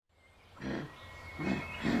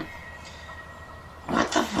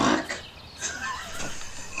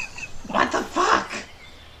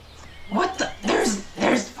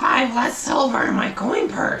have less silver in my coin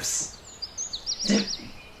purse.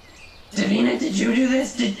 Davina, did you do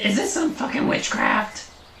this? Is this some fucking witchcraft?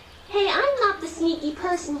 Hey, I'm not the sneaky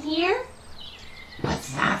person here.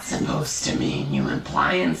 What's that supposed to mean? You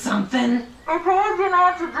implying something? I told you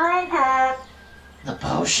not to drink it. The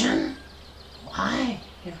potion? Why?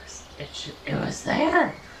 It was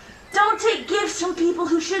there. Don't take gifts from people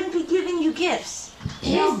who shouldn't be giving you gifts.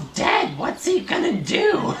 He's dead. What's he gonna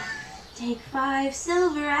do? Take 5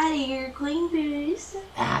 silver out of your coin purse.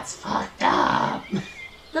 That's fucked up.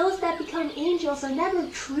 Those that become angels are never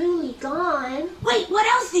truly gone. Wait, what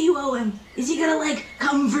else do you owe him? Is he gonna,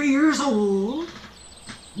 come for your soul?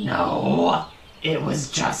 No, it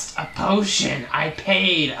was just a potion. I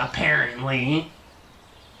paid, apparently.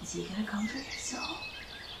 Is he gonna come for your soul?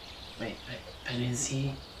 Wait, but is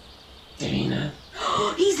he? Davina?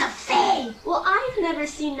 He's a fae! Well, I've never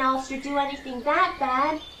seen Nelster do anything that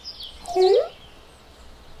bad.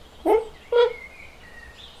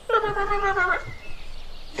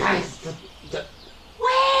 Guys,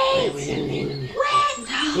 Wait! we didn't even... Wait!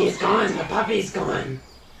 He's gone, the puppy's gone.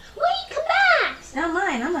 Wait, come back! It's not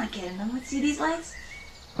mine, I'm not getting them. Let's see these lights.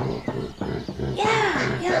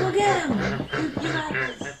 Yeah, go get him. You got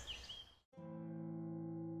this.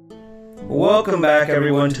 Welcome back,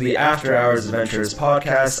 everyone, to the After Hours Adventures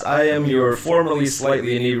podcast. I am your formerly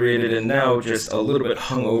slightly inebriated and now just a little bit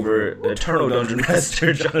hungover Eternal Dungeon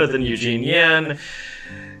Master, Jonathan Eugene Yan,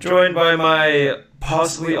 joined by my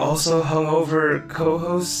possibly also hungover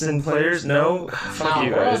co-hosts and players. No? Fuck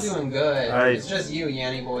you guys. We're all doing good. It's just you,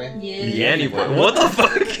 Yanny boy. Yanny boy. What the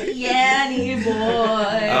fuck? Yanny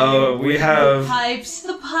boy. We have...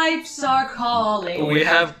 The pipes are calling. We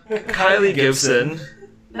have Kylie Gibson.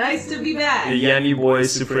 Nice to be back. The Yanny Boy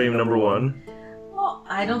Supreme #1. Well,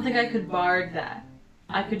 I don't think I could bard that.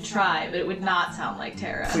 I could try, but it would not sound like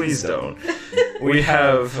Tara. Please don't. We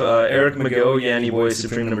have Eric McGill, Yanny Boy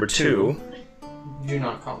Supreme #2. Do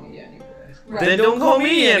not call me Yanny boy. Right. Then don't call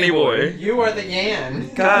me Yanny Boy. You are the Yan.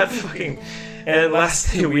 God fucking... And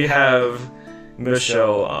lastly, we have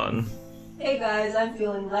Michelle on. Hey guys, I'm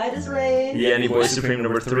feeling light as rain. Yanny Boy Supreme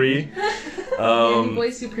 #3. Yanny Boy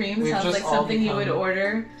Supreme we've sounds just like all something you would become-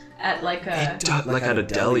 order at like a... Like at a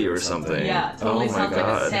deli or something. Yeah, totally Oh my sounds like a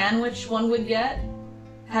god. sandwich one would get.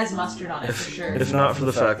 Has mustard on it for sure. If not for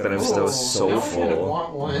the fact that I'm still so no one's gonna full.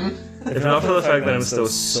 want one. If not for the fact that I'm still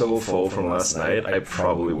so full from last night, I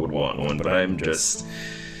probably would want one, but I'm just...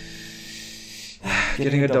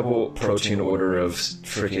 Getting a double protein order of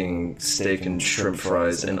freaking steak and shrimp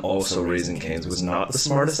fries and also Raisin Canes was not the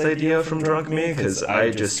smartest idea from drunk me, because I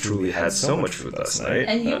just truly had so much food last night.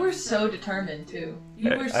 And you were so determined too. You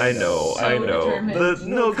were I know. determined.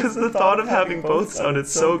 No, because the thought of having both sounded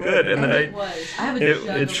so good, and then it was. I have a jug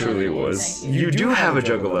it of truly lemonade, was. thank You do have a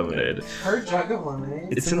jug of lemonade. Her jug of lemonade.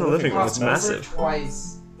 It's in the living room. It's cost over massive.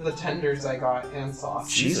 Twice the tenders I got and sauce.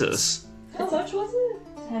 Jesus. How much was it?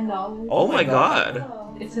 $10. Oh my god.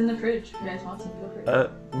 It's in the fridge. If you guys want some, go for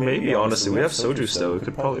it. Maybe honestly, we have soju still. We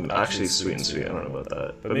could probably actually sweet. I don't know about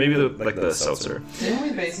that, but maybe the seltzer. Didn't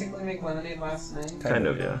we basically make lemonade last night? Kind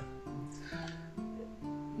of, yeah.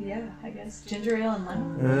 Yeah, I guess ginger ale and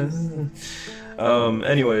lemon.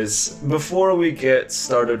 Anyways, before we get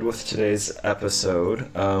started with today's episode,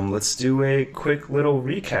 let's do a quick little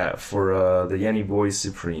recap for the Yanny Boys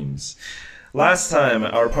Supremes. Last time,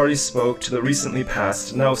 our party spoke to the recently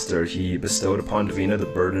passed Nelster. He bestowed upon Davina the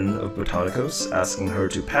burden of Botanicos, asking her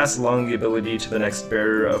to pass along the ability to the next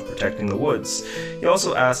bearer of protecting the woods. He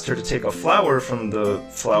also asked her to take a flower from the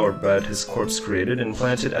flower bed his corpse created and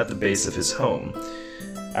plant it at the base of his home.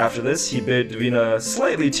 After this, he bid Davina a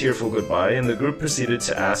slightly tearful goodbye, and the group proceeded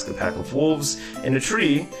to ask a pack of wolves in a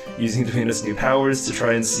tree, using Davina's new powers to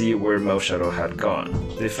try and see where Melshadow had gone.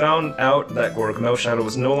 They found out that Gork Melshadow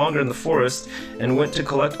was no longer in the forest, and went to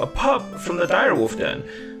collect a pup from the direwolf den.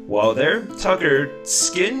 While there, Tucker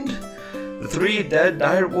skinned the 3 dead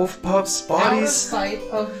direwolf pups' Out of bodies, sight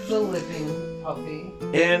of the living puppy.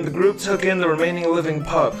 and the group took in the remaining living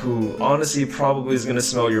pup, who honestly probably is going to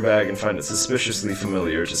smell your bag and find it suspiciously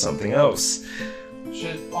familiar to something else.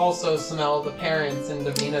 Should also smell the parents in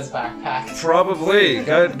Davina's backpack. Probably.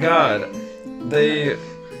 God. They...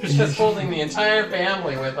 Just holding the entire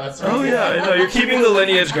family with us. Right Oh yeah, I know. You're keeping the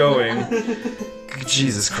lineage going.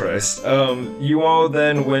 Jesus Christ. You all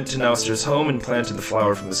then went to Nelster's home and planted the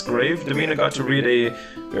flower from his grave. Davina got to read a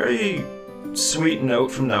very sweet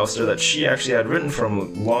note from Nelster that she actually had written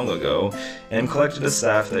from long ago, and collected a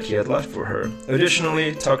staff that he had left for her.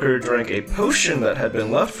 Additionally, Tucker drank a potion that had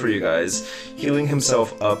been left for you guys, healing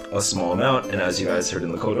himself up a small amount, and as you guys heard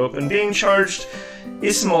in the cold open, being charged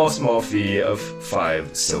a small fee of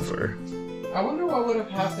 5 silver. I wonder what would have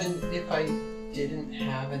happened if I didn't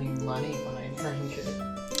have any money when I drank it.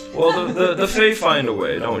 Well, the Fae find a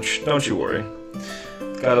way. Don't you worry.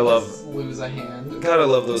 Gotta Just love lose a hand.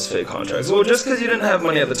 those Fae contracts. Well, just because you didn't have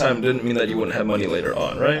money at the time didn't mean that you wouldn't have money later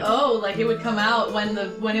on, right? Oh, like it would come out when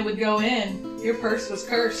it would go in. Your purse was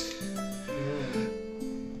cursed.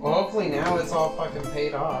 Well, hopefully now it's all fucking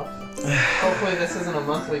paid off. Hopefully this isn't a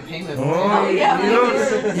monthly payment. Oh,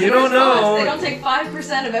 yeah, you don't know. They don't take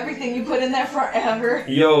 5% of everything you put in there forever.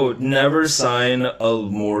 Yo, never sign a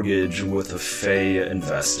mortgage with a Fae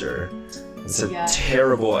investor. It's a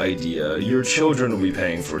terrible idea. Your children will be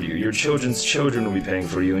paying for you. Your children's children will be paying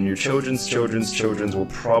for you, and your children's children's children will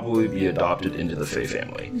probably be adopted into the Fae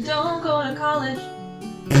family. Don't go to college.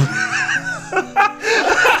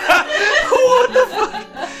 What the fuck?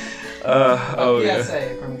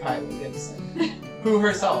 PSA from Kylie Gibson, who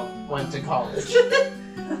herself went to college.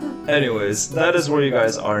 Anyways, that is where you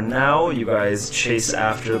guys are now. You guys chase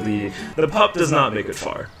after the pup does not make it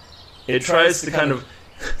far. It tries to kind of,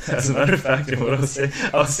 as a matter of fact, what I'll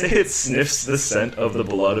say it sniffs the scent of the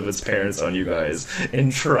blood of its parents on you guys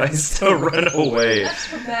and tries to run away. That's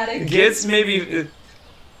dramatic. Gets maybe.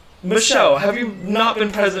 Michelle, have you not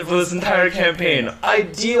been present for this entire campaign? I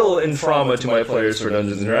deal in trauma to my players for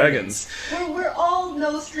Dungeons & Dragons. We're all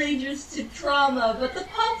no strangers to trauma, but the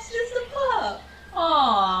pup's just a pup.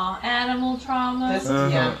 Aw, animal trauma. This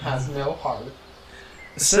DM has no heart.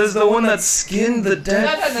 Says the one that skinned the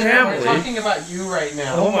dead No, family. we're talking about you right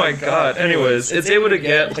now. Oh my god. Anyways, it's able to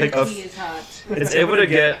get like a... He is hot. It's able to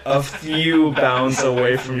get a few bounds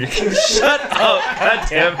away from you. Shut up! God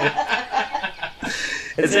damn it.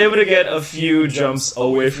 It's able to get a few jumps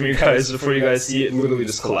away from you guys before you guys see it and literally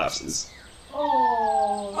just collapses.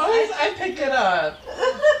 Oh, I pick it up.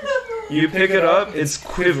 You pick it up, it's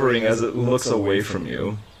quivering as it looks away from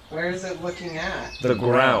you. Where is it looking at? The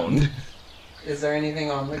ground. Is there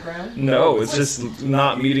anything on the ground? No, it's just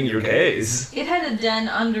not meeting your gaze. it had a den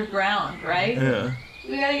underground, right? Yeah.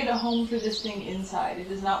 We gotta get a home for this thing inside. It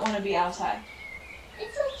does not want to be outside.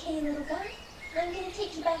 It's okay, little guy. I'm gonna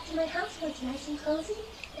take you back to my house where it's nice and cozy,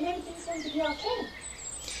 and everything's going to be okay.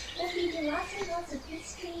 We'll feed you lots and lots of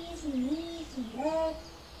pastries and meat and bread.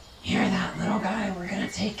 Hear that, little guy? We're gonna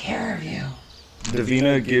take care of you.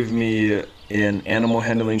 Davina, give me an animal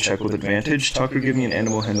handling check with advantage. Tucker, give me an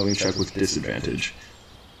animal handling check with disadvantage.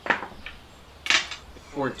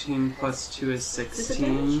 14 plus 2 is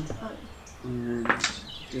 16. And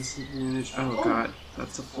disadvantage. Oh god,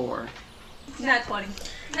 that's a 4. Nat 20.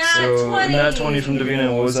 So, nat 20 from Davina,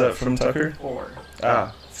 and what was that from Tucker? 4.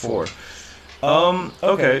 4.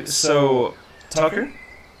 Okay, so, Tucker,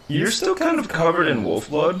 you're still kind of covered in wolf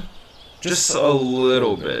blood. Just a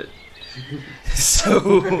little bit. So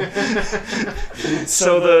the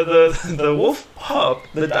wolf pup,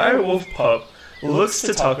 the dire wolf pup, looks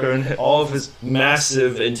to Tucker in all of his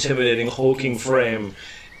massive, intimidating, hulking frame,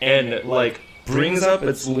 and like brings up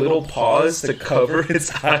its little paws to cover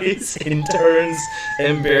its eyes and turns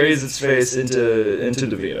and buries its face into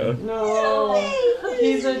Davina. No,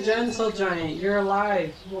 he's a gentle giant. You're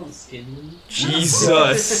alive. He won't skin you.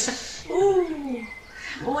 Jesus. Ooh.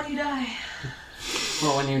 But when you die.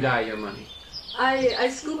 Well, when you die, your money. I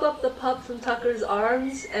scoop up the pup from Tucker's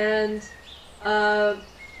arms and kind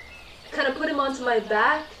of put him onto my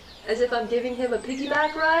back as if I'm giving him a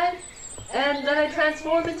piggyback ride, and then I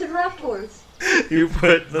transform into Draft Horse. You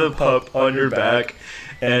put the pup on your back,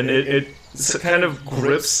 and it kind of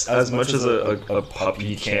grips as much as a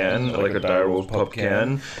puppy can, like a direwolf pup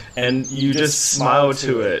can, and you just smile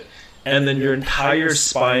to it, and then your entire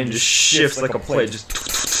spine just shifts like a plate, just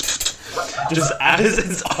as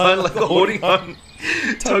it's on, like holding on.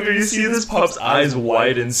 Tucker, you see this pup's eyes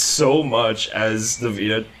widen so much as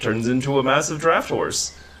Davina turns into a massive draft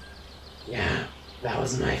horse. Yeah, that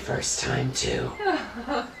was my first time too.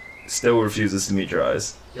 Still refuses to meet your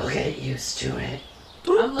eyes. You'll get used to it.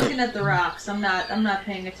 I'm looking at the rocks. I'm not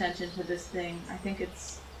paying attention to this thing. I think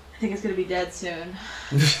it's gonna be dead soon.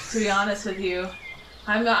 To be honest with you,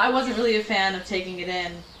 I wasn't really a fan of taking it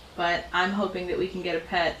in, but I'm hoping that we can get a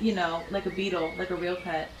pet, you know, like a beetle, like a real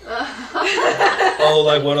pet. Oh,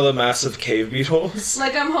 like one of the massive cave beetles?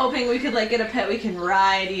 Like I'm hoping we could like get a pet we can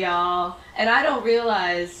ride, y'all. And I don't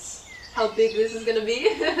realize how big this is gonna be.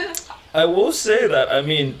 I will say that, I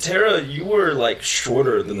mean, Tara, you were like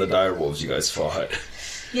shorter than the direwolves you guys fought.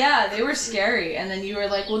 Yeah, they were scary, and then you were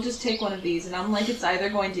like, "We'll just take one of these," and I'm like, "It's either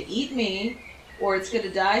going to eat me, or it's going to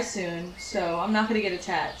die soon, so I'm not going to get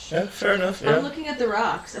attached." Yeah, fair enough, yeah. I'm looking at the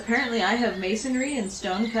rocks. Apparently I have masonry and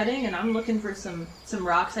stone cutting, and I'm looking for some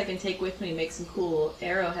rocks I can take with me, make some cool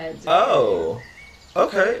arrowheads. Oh.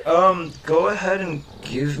 Okay, go ahead and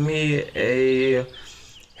give me a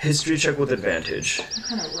history check with advantage. What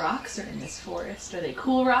kind of rocks are in this forest? Are they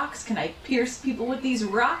cool rocks? Can I pierce people with these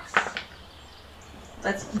rocks?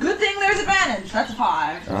 That's good thing there's advantage. That's a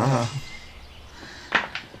 5.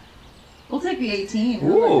 We'll take the 18. How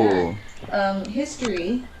about that?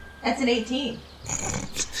 History. That's an 18.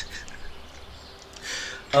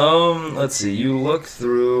 Let's see. You look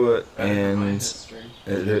through it, and History.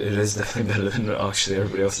 it is definitely better than actually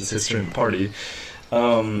everybody else's history in the party.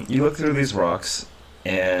 You look through these rocks,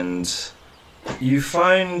 and you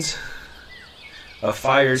find a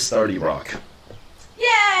fire-starty rock.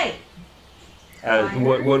 Yay!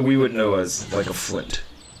 What we would know as like a flint.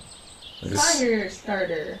 Like Fire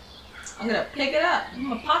starter. I'm gonna pick it up. I'm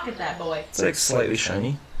gonna pocket that boy. it's like slightly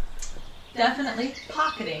shiny. Definitely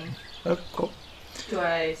pocketing. Oh, cool. Do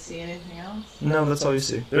I see anything else? No, that's all you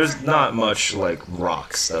see. There's not much like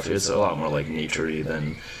rock stuff. It's a lot more like nature-y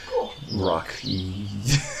than Cool. rocky.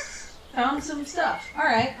 Found some stuff.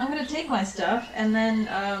 Alright, I'm gonna take my stuff and then,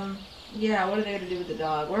 yeah, what are they gonna do with the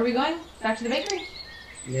dog? Where are we going? Back to the bakery?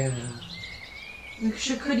 Yeah. We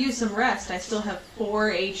could use some rest. I still have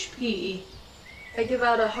 4 HP. I give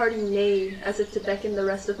out a hearty neigh as if to beckon the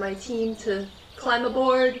rest of my team to climb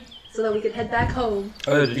aboard so that we could head back home.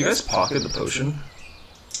 Did you guys pocket the potion?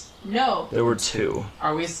 No. There were 2.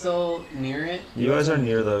 Are we still near it? You guys are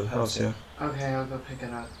near the house, yeah. Okay, I'll go pick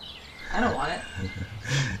it up. I don't want it.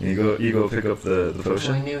 You go pick up the Well, I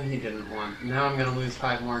potion. knew he didn't want. Now I'm gonna lose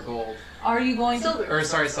 5 more gold. Are you going to... Silver. Or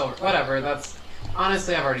sorry, silver. Whatever. That's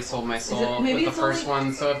honestly, I've already sold my soul maybe with the it's first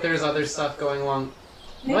one. So if there's other stuff going along,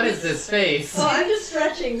 Maybe what is this face? Well, I'm just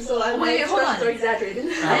stretching, so I'm Wait, my hold stretches on. are exaggerated.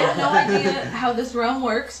 I have no idea how this realm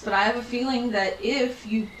works, but I have a feeling that if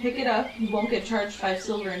you pick it up, you won't get charged 5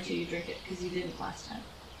 silver until you drink it, because you didn't last time.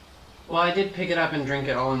 Well, I did pick it up and drink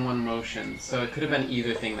it all in one motion, so it could have been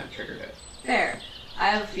either thing that triggered it. Fair. I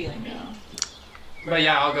have a feeling though. But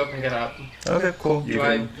yeah, I'll go pick it up. Okay, cool. You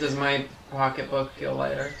can... Does my pocketbook feel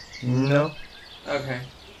lighter? No. Okay.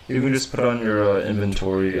 You can just put on your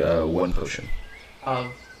inventory 1 potion.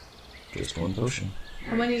 Of. Just 1 potion.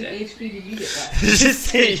 How many Dick. HP did you get back? Just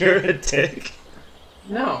say you're a dick.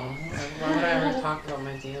 No. Why would I ever talk about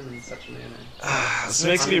my DM in such a manner? This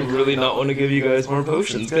makes me really not want to give you guys more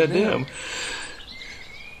potions. Goddamn.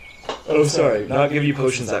 Oh, sorry. Not give you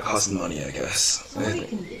potions that cost money, I guess. So many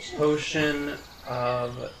conditions. Potion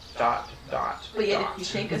of ... But yet if you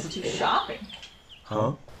take us to shopping.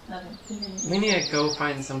 Huh? Nothing. Continue. We need to go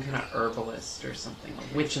find some kind of herbalist or something,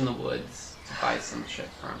 a witch in the woods, to buy some shit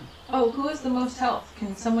from. Oh, who has the most health?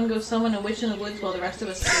 Can someone go summon a witch in the woods while the rest of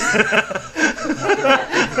us sleep?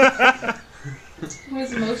 Who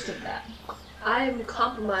has most of that? I am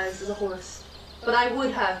compromised as a horse, but I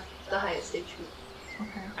would have the highest HP.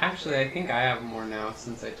 Okay. Actually, I think I have more now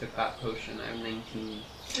since I took that potion. I have 19.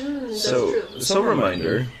 That's So, true.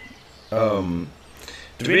 reminder,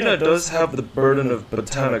 Davina does have the burden of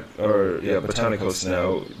Botanicos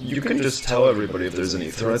now. You can just tell everybody if there's any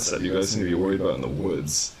threats that you guys need to be worried about in the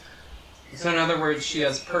woods. So in other words, she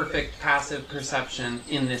has perfect passive perception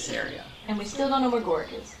in this area. And we still don't know where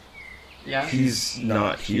Gork is. Yeah? He's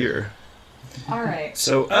not here. Alright.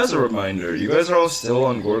 So, as a reminder, you guys are all still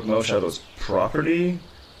on Gork Melshadow's property.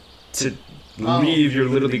 To leave, you're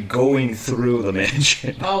literally going through the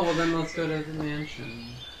mansion. Oh, well then let's go to the mansion.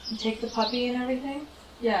 You take the puppy and everything?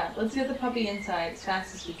 Yeah, let's get the puppy inside as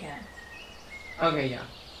fast as we can. Okay, yeah.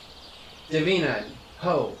 Davina,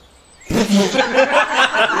 ho. Did you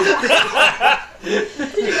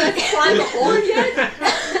guys climb the board yet?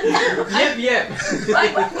 Yep.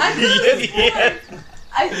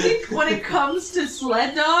 I think when it comes to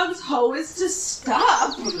sled dogs, Ho is to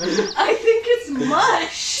stop. I think it's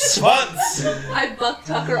mush. Swans! I buck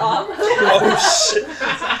Tucker off. Oh shit!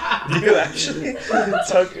 Do you actually?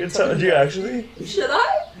 Do you actually? Should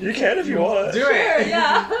I? You can if you want. Do Sure, it.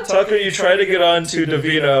 yeah. Tucker, you try to get on to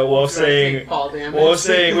Davina while saying, Fall damage.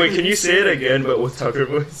 wait, can you say it again, but with Tucker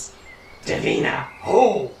voice? Davina,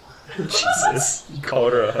 ho! Jesus, you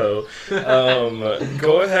called her a hoe.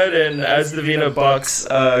 Go ahead and, as Davina bucks,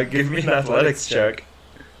 give me an athletics check.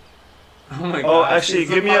 Oh my god. Oh, actually, she's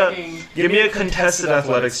give fucking... me a contested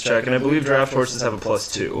athletics check, and I believe draft horses have a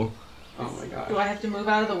 +2. Oh my Do god. I have to move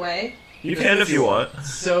out of the way? You can if you want.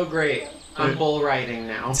 So great. I'm bull riding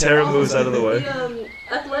now. Tara moves out of the way. The,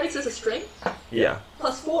 athletics is a strength Yeah.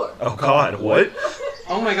 +4. Oh God, what?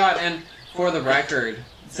 Oh my god, and for the record,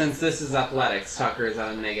 since this is athletics, Tucker is at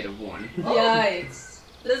a -1. Yikes.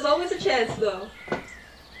 There's always a chance, though.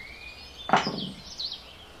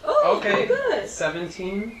 Oh, Okay. good.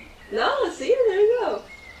 17? No, see, there you go.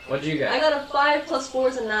 What'd you I get? got a 5 + 4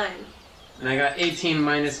 is a 9. And I got 18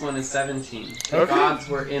 minus 1 is 17. The Okay. gods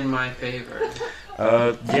were in my favor.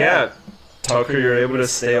 Yeah. Tucker, you're able to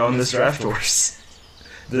stay on this draft horse.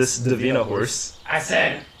 This Divina horse. I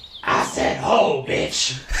said, ho,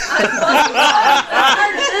 bitch.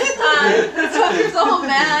 Tucker's all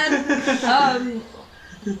mad.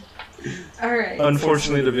 Alright.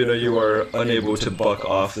 Unfortunately, Davina, you are unable to buck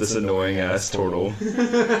off this annoying ass turtle.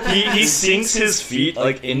 He sinks his feet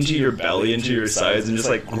like into your belly, into your sides, and just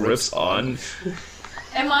like grips on.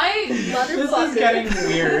 Am I This is getting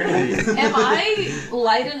weird. am I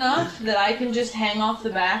light enough that I can just hang off the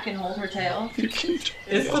back and hold her tail? You can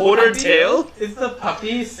Is the hold her puppy- tail. Is the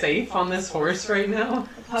puppy safe on this horse right now?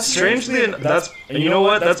 Strangely, and you know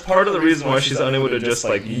what? That's part of the reason why she's unable to just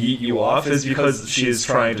like yeet you off is because she's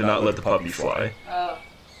trying to not let the puppy fly. Oh.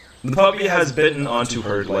 The puppy has bitten onto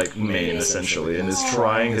her like mane essentially, and is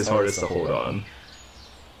trying his hardest to hold on.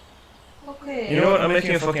 Okay. You know what? I'm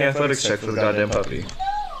making a fucking athletics check for the goddamn puppy.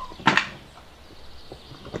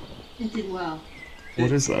 It did well.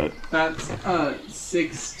 What is that? That's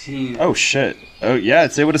 16. Oh shit. Oh yeah,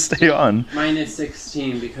 it's able to stay on. Minus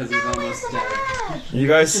 16 because he's almost dead. You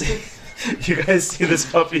guys see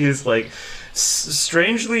this puppy is like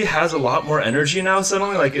strangely has a lot more energy now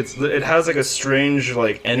suddenly. Like it has like a strange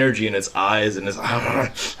like energy in its eyes and it's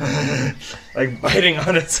like biting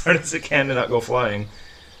on it as hard as it can to not go flying.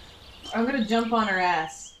 I'm gonna jump on her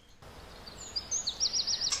ass.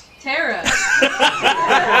 Tara.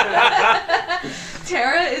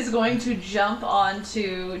 Tara is going to jump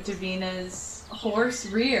onto Davina's horse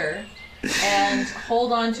rear and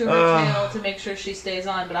hold onto her tail to make sure she stays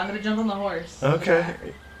on, but I'm gonna jump on the horse. Okay.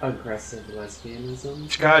 Aggressive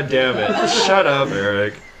lesbianism. God damn it. Shut up,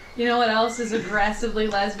 Eric. You know what else is aggressively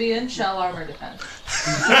lesbian? Shell armor defense.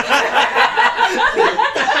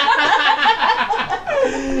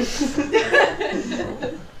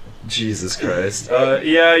 Jesus Christ.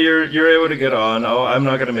 Yeah, you're able to get on. Oh, I'm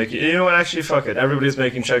not gonna make you. You know what? Actually, fuck it. Everybody's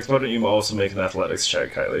making checks. Why don't you also make an athletics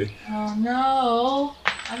check, Kylie? Oh no,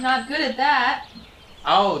 I'm not good at that.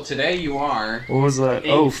 Oh, today you are. What was that?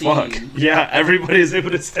 Oh, 18. fuck. Yeah, everybody's able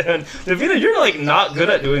to stand. Davina, you're like not good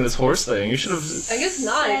at doing this horse thing. You should have. I guess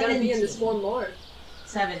not. I gotta be in this one more.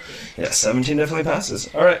 17. Yeah, 17 definitely passes.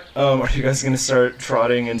 All right. Are you guys gonna start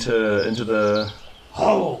trotting into the?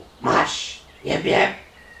 Ho, mush. Yip, yip.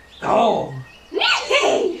 Go.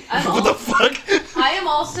 What the fuck? I am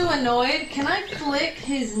also annoyed. Can I flick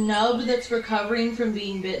his nub that's recovering from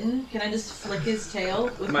being bitten? Can I just flick his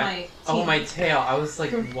tail with my teeth? Oh, my tail. I was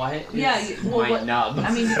like, what is my nub?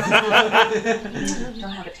 I mean, you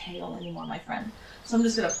don't have a tail anymore, my friend. So I'm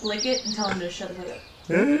just gonna flick it and tell him to shut the fuck up.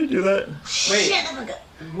 Do that.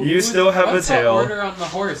 Wait. You still have What's a tail. the order on the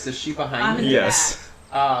horse? Is she behind I'm me? in the Yes.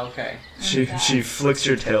 Oh, okay. She flicks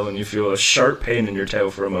your tail and you feel a sharp pain in your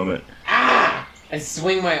tail for a moment. Ah! I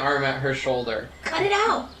swing my arm at her shoulder. Cut it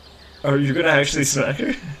out. Are you gonna actually smack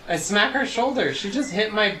her? I smack her shoulder. She just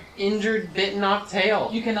hit my injured, bitten off tail.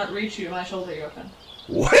 You cannot reach my shoulder, Jochen.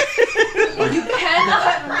 What? You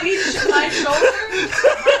cannot reach my shoulder?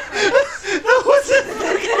 That wasn't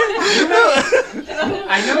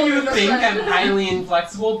I know you think I'm highly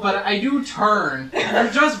inflexible, but I do turn. You're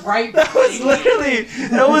just right That was behind me. literally,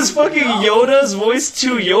 that was fucking Yoda's voice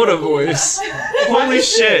to Yoda voice. Holy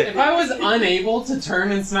shit. If I was unable to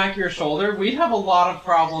turn and smack your shoulder, we'd have a lot of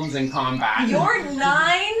problems in combat. You're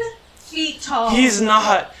 9 feet tall. He's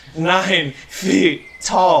not 9 feet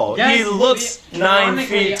tall. Yes, He looks 9 canonically,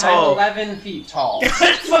 feet tall. I'm 11 feet tall.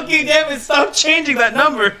 God fucking damn it, stop changing that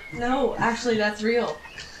number. No, actually, that's real.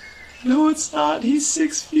 No, it's not. He's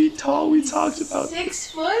 6 feet tall. We talked about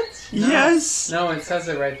 6 foot? Yes. No, it says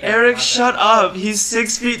it right there. Eric, shut up. He's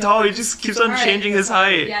 6 feet tall. He just keeps on All right. changing his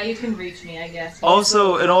height. Yeah, you can reach me, I guess.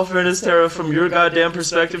 Also, in all fairness, Tara, from your goddamn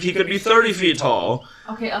perspective, he could be 30 feet tall.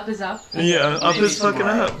 Okay, up is up. Yeah, up Maybe his fucking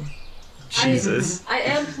tomorrow. up. Jesus. I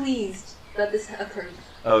am pleased that this occurred.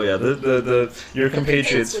 Oh yeah, the your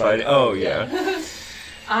compatriots fighting. Oh yeah.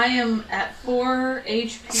 I am at 4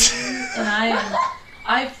 HP, and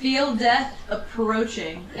I feel death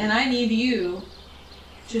approaching, and I need you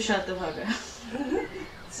to shut the fuck up.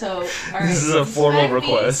 So, alright. This is a formal smack me,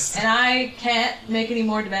 request. and I can't make any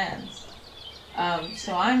more demands.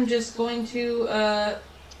 So I'm just going to,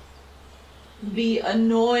 be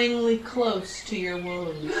annoyingly close to your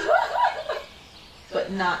wound,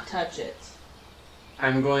 but not touch it.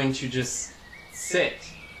 I'm going to just sit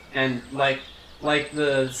and like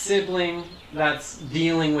the sibling that's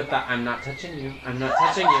dealing with that. I'm not touching you. I'm not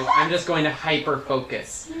touching you. I'm just going to hyper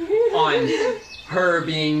focus on her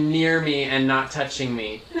being near me and not touching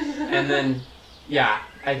me, and then yeah,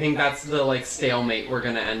 I think that's the like stalemate we're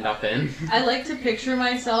gonna end up in. I like to picture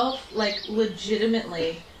myself like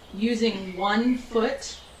legitimately using one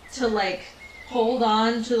foot to like hold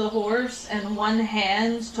on to the horse and one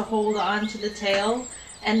hand to hold on to the tail,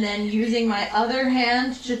 and then using my other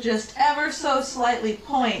hand to just ever so slightly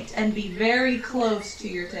point and be very close to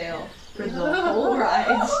your tail for the whole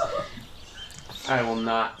ride. I will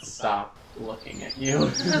not stop looking at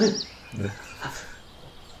you.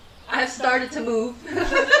 I've started to move.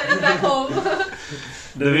 Heading back home.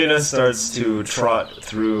 Davina starts to trot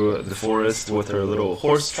through the forest with her little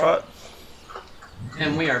horse trot.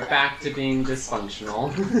 And we are back to being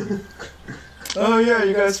dysfunctional. Oh yeah,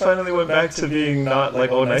 you guys finally went back to being not like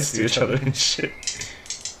all nice to each other and shit.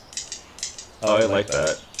 Oh, I like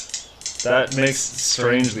that. That makes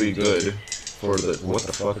strangely good for the. What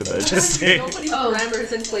the fuck did I just say? Nobody's grammar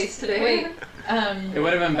is in place today. Wait, It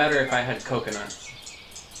would have been better if I had coconuts.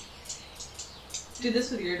 do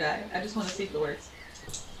this with your die. I just want to see if it works.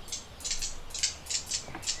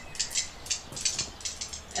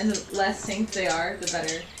 And the less synced they are, the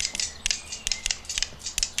better.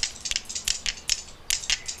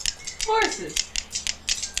 Horses!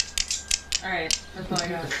 Alright, that's all I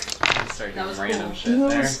got. Start That doing was random cool. shit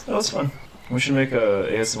there. That was fun. We should make a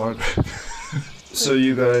ASMR group. So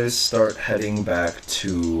you guys start heading back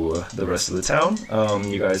to the rest of the town.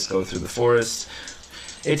 You guys go through the forest.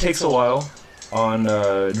 It takes a while. On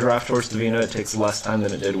Draft Horse Davina, it takes less time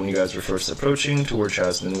than it did when you guys were first approaching to where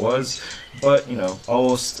Chasden was. But, you know,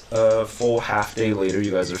 almost a full half day later,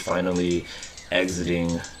 you guys are finally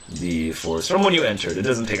exiting the forest. From when you entered, it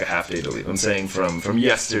doesn't take a half day to leave. I'm saying from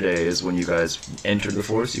yesterday is when you guys entered the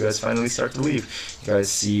forest, you guys finally start to leave. You guys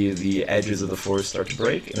see the edges of the forest start to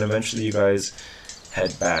break, and eventually you guys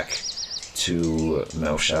head back to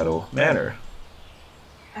Melshadow Manor.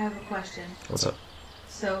 I have a question. What's up?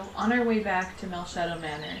 So, on our way back to Melshadow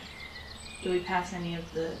Manor, do we pass any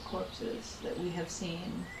of the corpses that we have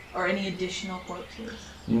seen? Or any additional corpses?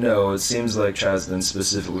 No, it seems like Chasden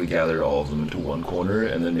specifically gathered all of them into one corner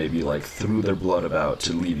and then maybe like threw their blood about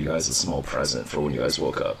to leave you guys a small present for when you guys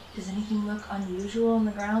woke up. Does anything look unusual on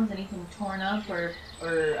the ground? Anything torn up or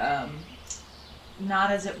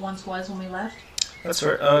not as it once was when we left? That's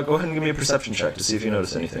fair. Go ahead and give me a perception check to see if you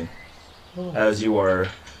notice anything. As you are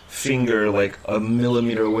finger like a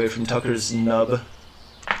millimeter away from Tucker's nub.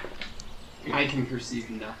 I can perceive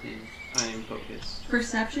nothing. I am focused.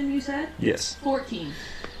 Perception, you said? Yes. 14.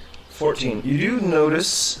 14. You do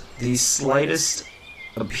notice the slightest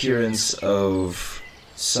appearance of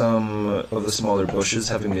some of the smaller bushes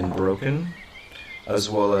having been broken, as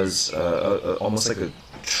well as almost like a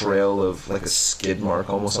trail of like a skid mark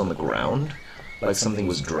almost on the ground, like something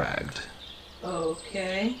was dragged.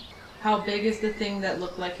 Okay. How big is the thing that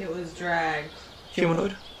looked like it was dragged?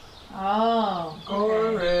 Humanoid. Oh.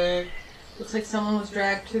 Okay. Correct. Looks like someone was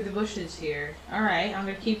dragged through the bushes here. Alright, I'm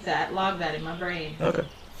gonna keep that, log that in my brain. Okay.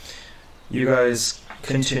 You guys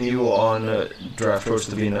continue on Draft Horse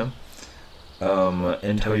Davina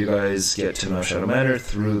until you guys get to Melshadow Manor.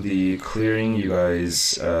 Through the clearing, you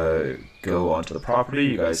guys go onto the property.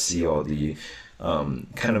 You guys see all the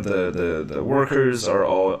kind of the workers are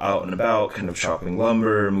all out and about, kind of chopping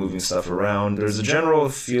lumber, moving stuff around. There's a general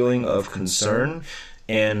feeling of concern.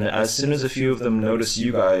 And as soon as a few of them notice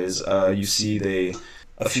you guys, you see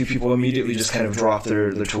a few people immediately just kind of drop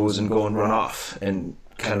their tools and go and run off and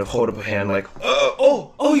kind of hold up a hand like,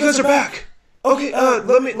 oh, you guys are back. Okay,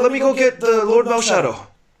 let me go get the Lord Melshadow.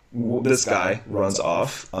 This guy runs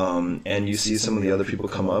off, and you see some of the other people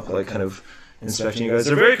come up, like kind of inspecting you guys.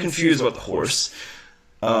 They're very confused about the horse,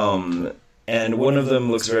 and one of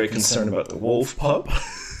them looks very concerned about the wolf pup.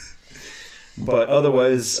 But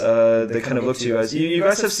otherwise, they kind of look to you guys. You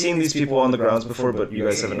guys have seen these people on the grounds before, but you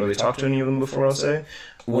guys haven't really talked to any of them before, I'll say.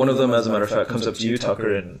 One of them, as a matter of fact, comes up to you,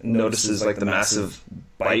 Tucker, and notices like the massive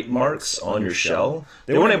bite marks on your shell.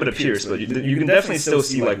 They weren't able to pierce, but you can definitely still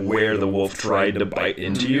see like where the wolf tried to bite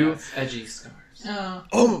into you. Edgy scars.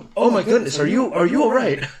 Oh my goodness, are you all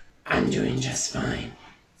right? I'm doing just fine.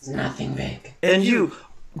 It's nothing big. And you,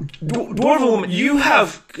 dwarven woman, you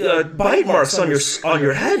have bite marks on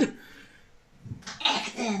your head.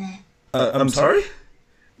 Ethan, I'm sorry?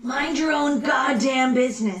 mind your own goddamn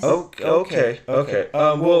business. Okay.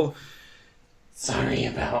 Well, Sorry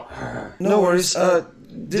about her. no worries.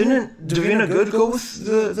 Didn't Davina Good go with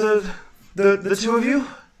the two of you?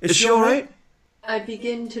 Is she all right? I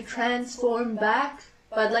begin to transform back,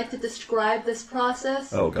 but I'd like to describe this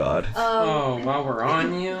process. Oh God. Oh, while we're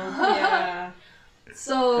on you, Yeah.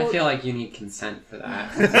 So I feel like you need consent for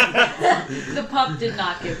that. The pup did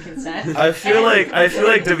not give consent. I feel like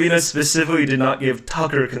Davina specifically did not give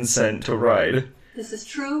Tucker consent to ride. this is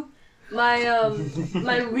true. My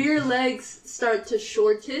my rear legs start to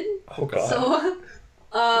shorten. Oh god. So,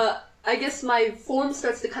 I guess my form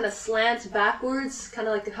starts to kind of slant backwards, kind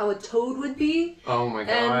of like how a toad would be. Oh my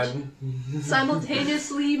god. And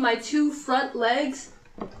simultaneously, my 2 front legs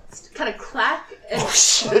kind of crack and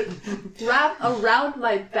wrap around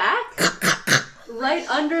my back. Right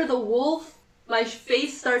under the wolf, my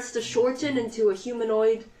face starts to shorten into a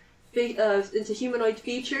humanoid, into humanoid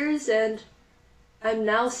features, and I'm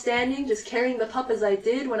now standing, just carrying the pup as I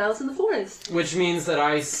did when I was in the forest. Which means that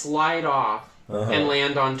I slide off and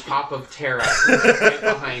land on top of Tara, right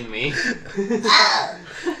behind me.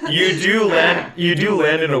 You do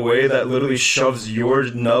land in a way that literally shoves your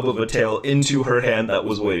nub of a tail into her hand that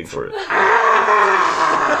was waiting for it.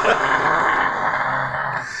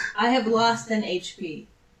 I have lost an HP.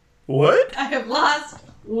 What? I have lost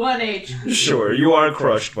 1 HP. Sure, you are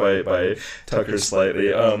crushed by Tucker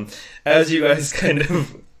slightly. As you guys kind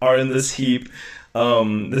of are in this heap,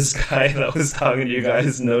 this guy that was talking to you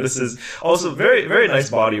guys notices also very, very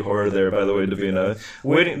nice body horror there, by the way, Davina.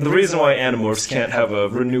 The reason why Animorphs can't have a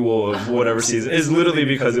renewal of whatever season is literally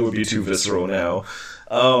because it would be too visceral now.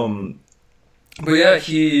 But yeah,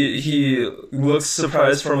 he looks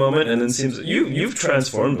surprised for a moment and then seems you've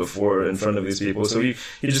transformed before in front of these people, so he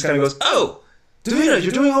just kind of goes, "Oh, Davina,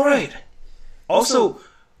 you're doing all right. Also,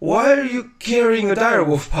 why are you carrying a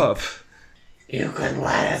direwolf pup?" You could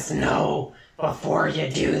let us know before you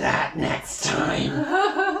do that next time.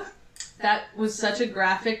 That was such a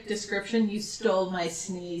graphic description. You stole my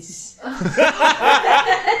sneeze.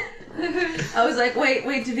 I was like, wait,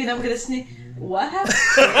 Davina, I'm gonna sneeze. What happened?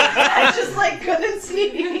 I just couldn't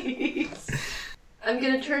sneeze. I'm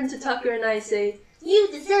gonna turn to Tucker and I say, You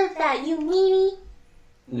deserve that, you meanie.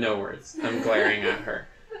 No words. I'm glaring at her.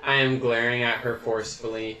 I am glaring at her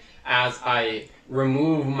forcefully as I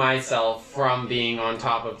remove myself from being on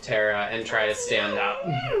top of Tara and try to stand up.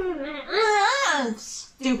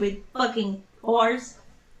 Stupid fucking horse.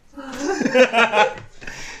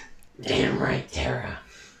 Damn right, Tara.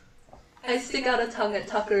 I stick out a tongue at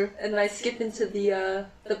Tucker and I skip into the I'm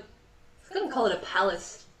gonna call it a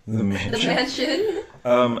palace. The mansion. The mansion.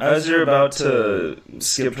 As you're about to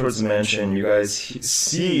skip towards the mansion, you guys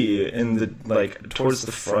see in the towards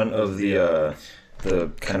the front of the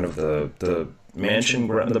kind of the mansion,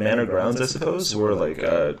 the manor grounds, I suppose, where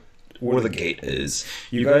the gate is.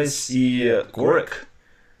 You guys see Gorik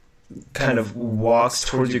kind of walks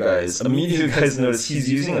towards you guys. Immediately, you guys notice he's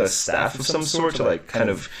using a staff of some sort to kind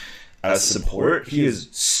of as support. He is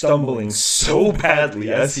stumbling so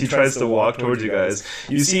badly as he tries to walk towards you guys.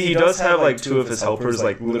 You see, he does have 2 of his helpers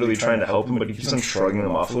literally trying to help him, but he keeps on shrugging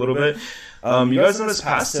them off a little bit. You guys notice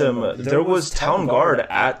past him, there was town guard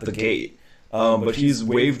at the gate, but he's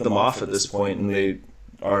waved them off at this point, and they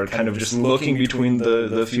are kind of just looking between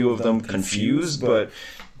the few of them, confused, but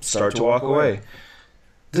start to walk away.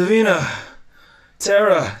 Davina,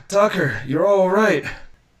 Tara, Tucker, you're all right.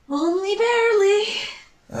 Only barely.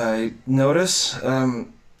 I notice,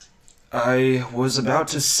 I was about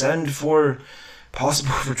to send for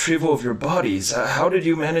possible retrieval of your bodies. How did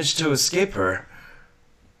you manage to escape her?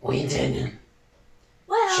 We didn't.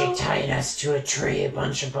 Well, She tied us to a tree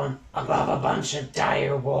above a bunch of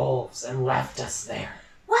dire wolves and left us there.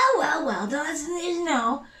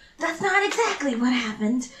 well, that's not exactly what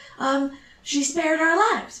happened. She spared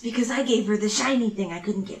our lives because I gave her the shiny thing I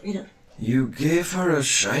couldn't get rid of. You gave her a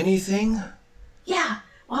shiny thing? Yeah,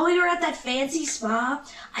 while we were at that fancy spa,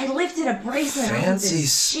 I lifted a bracelet off of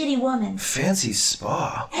this shitty woman. Fancy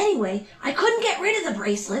spa? Anyway, I couldn't get rid of the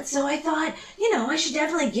bracelet, so I thought, I should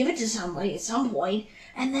definitely give it to somebody at some point.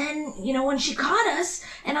 And then, when she caught us,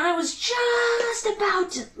 and I was just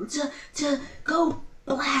about to go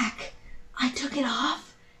black, I took it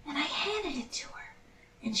off, and I handed it to her.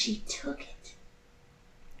 And she took it.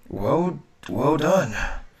 Well done.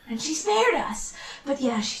 And she spared us. But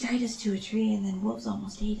yeah, she tied us to a tree, and then wolves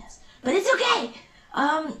almost ate us. But it's okay.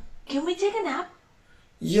 Can we take a nap?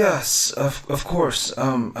 Yes, of course.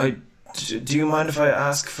 Do you mind if I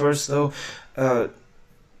ask first, though?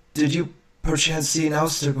 Did you perchance see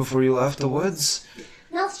Nelster before you left the woods?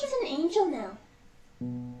 Nelster's an angel now.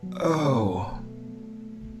 Oh.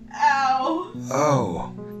 Ow.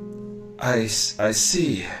 Oh. I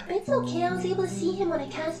see. It's okay, I was able to see him when I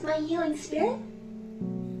cast my healing spirit.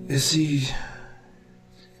 Is he...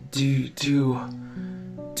 Do you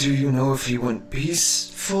know if he went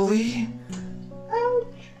peacefully?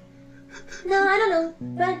 No, I don't know,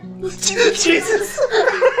 but he's turned Jesus!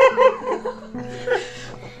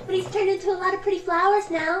 but he's turned into a lot of pretty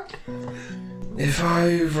flowers now. If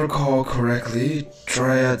I recall correctly,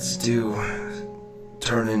 dryads do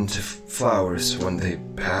turn into flowers when they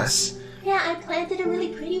pass. Yeah, I planted a really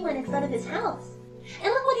pretty one in front of his house.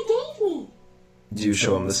 And look what he gave me. Do you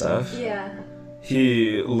show him the staff? Yeah.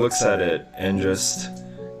 He looks at it and just,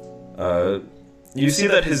 you see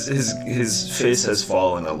that his face has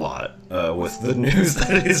fallen a lot, with the news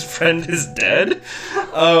that his friend is dead.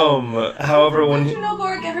 However, when Don't you know,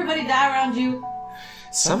 Gork, everybody die around you?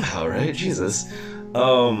 somehow, right? Jesus.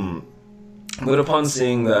 But upon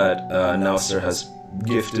seeing that, Nauster has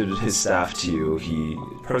gifted his staff to you, he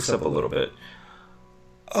perks up a little bit.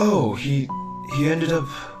 Oh, he ended up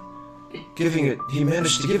giving it, he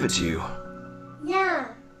managed to give it to you. Yeah.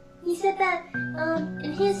 He said that,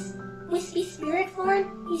 in his wispy spirit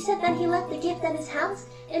form, he said that he left the gift at his house,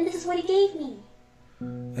 and this is what he gave me.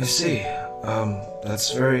 I see.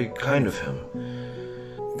 That's very kind of him.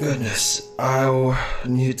 Goodness, I'll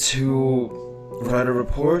need to write a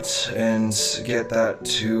report and get that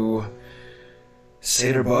to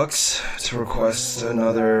Saterbucks to request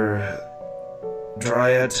another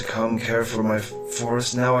dryad to come care for my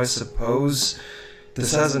forest now, I suppose.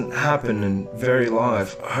 This hasn't happened in very long.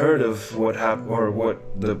 I've heard of what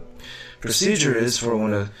the procedure is for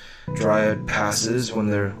when a dryad passes when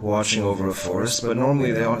they're watching over a forest, but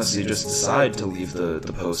normally they honestly just decide to leave the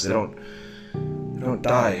post. They don't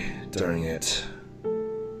die during it.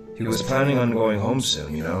 He was planning on going home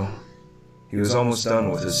soon, you know? He was almost done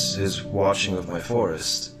with his watching of my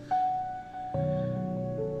forest.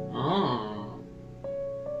 Oh.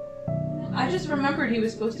 I just remembered he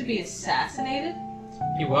was supposed to be assassinated.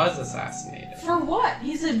 He was assassinated. For what?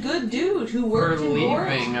 He's a good dude who For worked in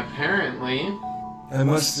leaving, Gork. apparently. I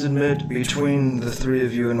must admit, between the three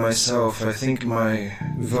of you and myself, I think my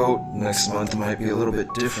vote next month might be a little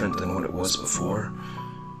bit different than what it was before.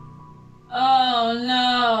 Oh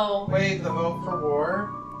no. Wait, the vote for war?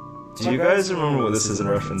 Do you guys remember what this is in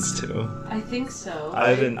reference to? I think so.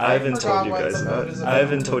 I haven't told forgot you what guys the about vote is it. about. I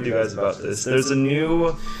haven't told you guys about this. There's a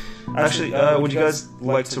new. Actually, would you guys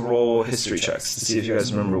like to roll history checks to see if you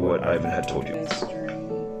guys remember what Ivan had told you?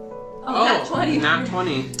 Oh, nat 20. Nat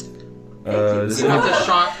 20. This is That's a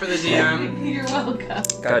shock for the DM. You're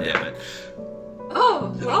welcome. God damn it.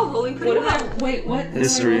 Oh, we're all rolling pretty What well. am I, wait, what?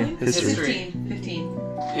 History. What am I rolling? History. 15.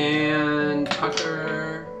 And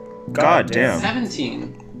Tucker. God damn.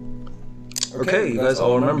 17. Okay, you guys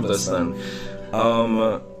all remember this then.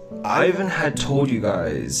 Ivan had told you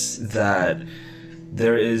guys that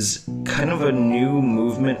there is kind of a new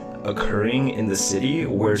movement occurring in the city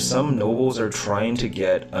where some nobles are trying to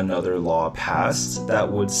get another law passed that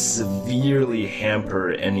would severely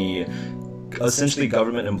hamper any essentially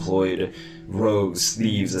government employed rogues,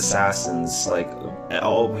 thieves, assassins, like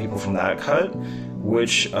all people from that cut,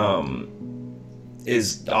 which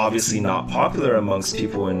is obviously not popular amongst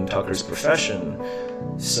people in Tucker's profession.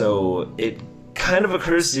 So it kind of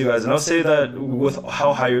occurs to you guys, and I'll say that with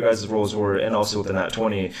how high your guys' rolls were and also with the nat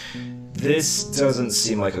 20, this doesn't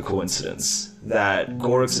seem like a coincidence that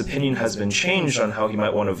Gorik's opinion has been changed on how he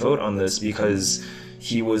might want to vote on this because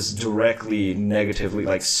he was directly negatively,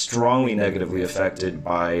 like strongly negatively affected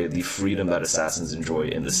by the freedom that assassins enjoy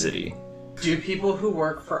in the city. Do people who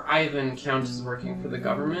work for Ivan count as working for the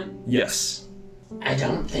government? Yes. I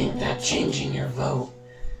don't think that changing your vote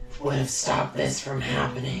would have stopped this from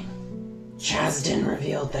happening. Chasden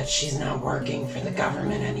revealed that she's not working for the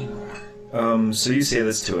government anymore. So you say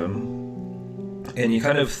this to him, and he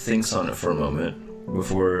kind of thinks on it for a moment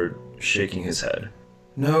before shaking his head.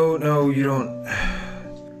 No, you don't.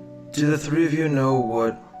 Do the three of you know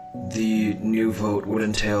what the new vote would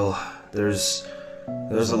entail? There's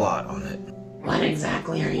a lot on it. What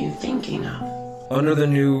exactly are you thinking of? Under the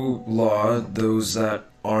new law, those that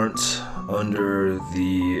aren't under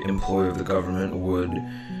the employ of the government would,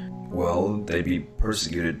 well, they'd be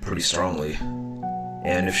persecuted pretty strongly.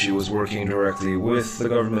 And if she was working directly with the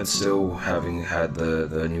government, still having had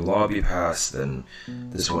the new law be passed, then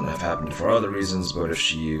this wouldn't have happened for other reasons. But if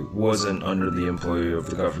she wasn't under the employ of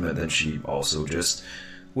the government, then she also just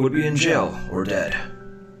would be in jail or dead.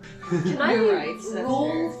 Can I You're right, that's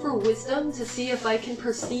roll fair. for wisdom to see if I can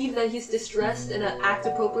perceive that he's distressed and act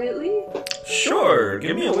appropriately? Sure,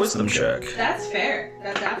 give me a wisdom check. That's fair.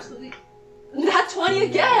 That's absolutely. Nat 20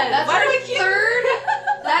 again! That's Why her do I keep... third.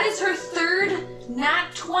 That is her third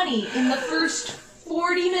nat 20 in the first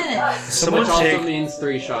 40 minutes. Someone Which also take means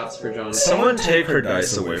 3 shots for Jonathan. someone take her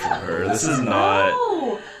dice away from her. This is not.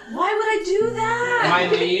 No! Why would I do that? My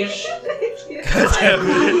liege, God damn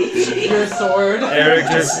it. your sword.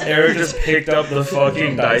 Eric just picked up the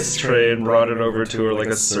fucking dice tray and brought it over to her like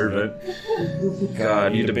a servant.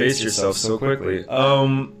 God, you debase yourself so quickly.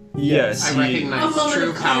 Yes, I recognize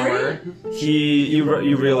true power.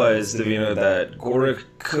 You realize, Davina, that Gorik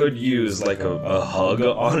could use like a hug,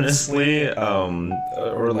 honestly,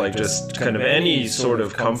 or like just kind of any sort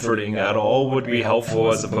of comforting at all would be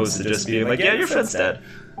helpful, as opposed to just being like, yeah, your friend's dead.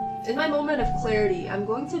 In my moment of clarity, I'm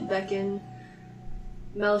going to beckon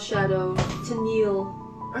Melshadow to kneel.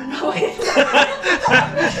 Or no, wait.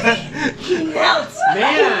 He knelt.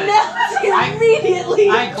 Man, Immediately.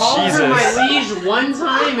 I called her my liege one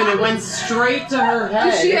time and it went straight to her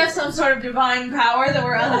head. Does she have some sort of divine power that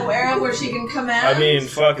we're unaware of where she can command? I mean,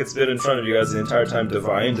 fuck, it's been in front of you guys the entire time.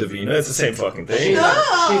 Divine, Davina, it's the same fucking thing. She's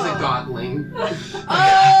a godling.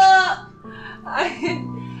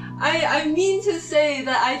 I mean to say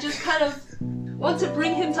that I just kind of want to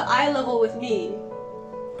bring him to eye level with me.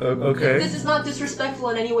 Okay. This is not disrespectful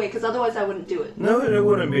in any way, because otherwise I wouldn't do it. No, it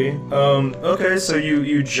wouldn't be. Okay, so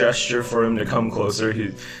you gesture for him to come closer.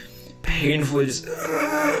 He painfully just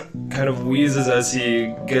kind of wheezes as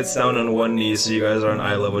he gets down on one knee, so you guys are on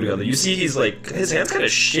eye level together. You see he's like, his hand's kind of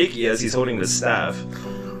shaky as he's holding the staff.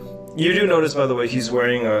 You do notice, by the way, he's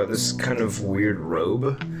wearing this kind of weird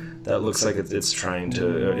robe that looks like it's trying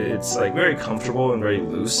to, it's like very comfortable and very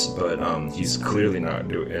loose, but he's clearly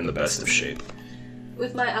not in the best of shape.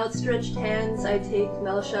 With my outstretched hands, I take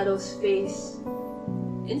Melshadow's face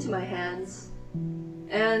into my hands,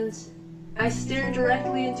 and I stare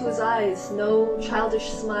directly into his eyes, no childish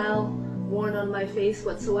smile worn on my face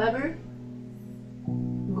whatsoever.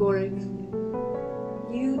 Gorik,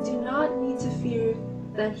 you do not need to fear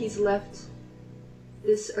that he's left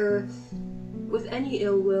this earth with any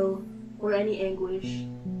ill will or any anguish.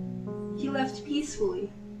 He left peacefully.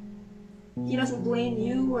 He doesn't blame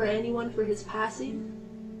you or anyone for his passing,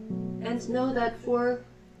 and know that for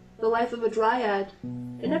the life of a dryad,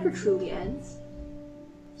 it never truly ends.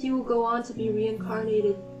 He will go on to be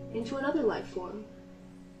reincarnated into another life form,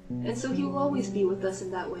 and so he will always be with us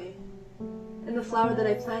in that way. And the flower that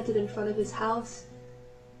I planted in front of his house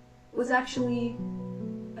was actually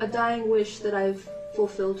a dying wish that I've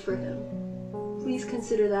fulfilled for him. Please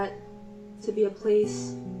consider that to be a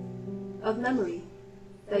place of memory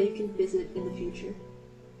that you can visit in the future.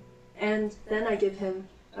 And then I give him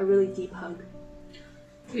a really deep hug.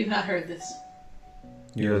 We've not heard this.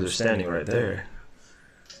 You're standing right there.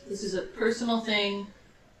 This is a personal thing,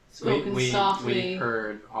 spoken we softly. We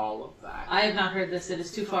heard all of that. I have not heard this. It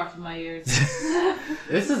is too far from my ears.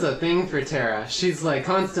 This is a thing for Tara. She's like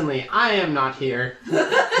constantly, I am not here.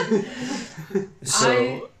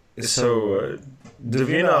 So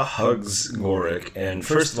Davina hugs Gorik, and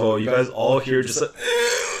first of all, you guys all hear just like,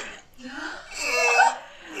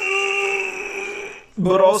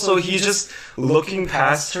 but also he's just looking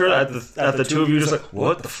past her at the two of you, just like,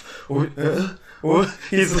 what the what?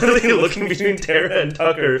 He's literally looking between Tara and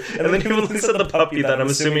Tucker, and then he even looks at the puppy that I'm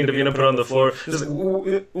assuming Davina put on the floor, just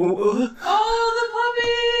like, Oh, the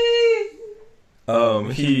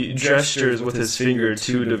puppy! He gestures with his finger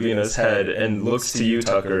to Davina's head and looks to you,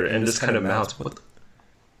 Tucker, and just kind of mouths, what the?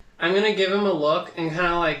 I'm gonna give him a look and kind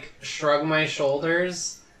of like shrug my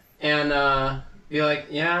shoulders and be like,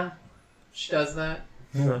 yeah, she does that.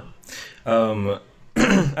 Yeah.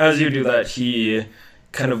 As you do that, he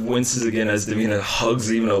kind of winces again as Davina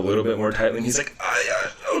hugs even a little bit more tightly, and he's like,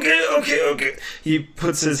 okay. He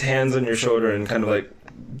puts his hands on your shoulder and kind of like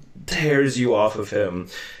tears you off of him,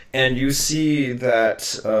 and you see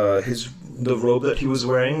that the robe that he was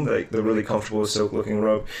wearing, like the really comfortable silk-looking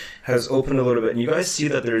robe, has opened a little bit, and you guys see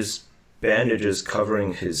that there's bandages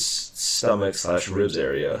covering his stomach/ribs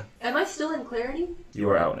area. Am I still in clarity? You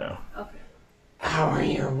are out now. Okay. How are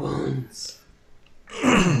your wounds?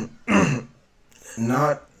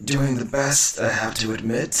 Not doing the best, I have to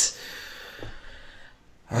admit.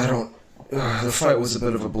 The fight was a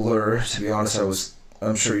bit of a blur, to be honest.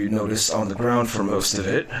 I'm sure you noticed, on the ground for most of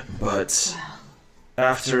it, but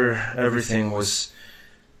after everything was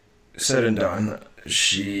said and done,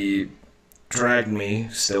 she dragged me,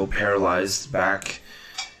 still paralyzed, back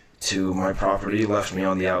to my property, left me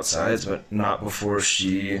on the outsides, but not before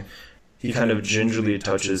he kind of gingerly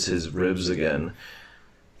touches his ribs again.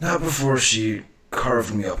 Not before she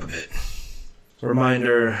carved me up a bit.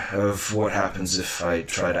 Reminder of what happens if I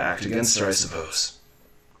try to act against her, I suppose.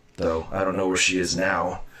 Though, I don't know where she is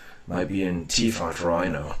now. Might be in Tifon for all I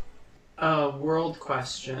know. World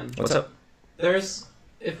question. What's up?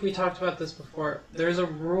 If we talked about this before, there's a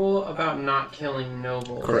rule about not killing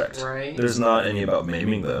nobles, Correct. right? There's not any about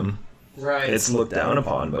maiming them. Right. It's looked down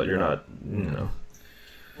upon, but you're not,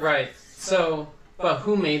 Right. So, but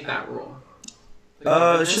who made that rule?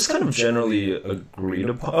 It's just kind of generally agreed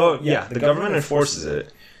upon. Oh, yeah, the government enforces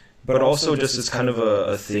it. But also just it's kind of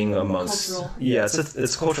a thing amongst... Cultural. Yeah,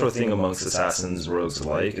 it's a cultural thing amongst assassins, rogues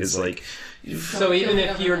alike, is like... So even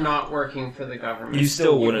if you're not working for the government, You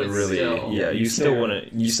still wouldn't would really... still- Yeah, you still want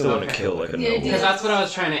to Okay. kill like a Yeah, noble. Because that's what I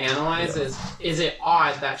was trying to analyze. Is it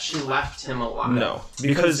odd that she left him alive? No,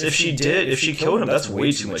 because if she killed him, that's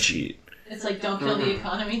way too much heat. It's like don't kill the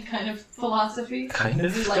economy kind of philosophy. Kind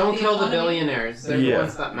of. We like Don't kill the economy. billionaires. They're Yeah. the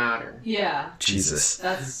ones that matter. Yeah, Jesus.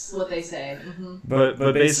 that's what they say. But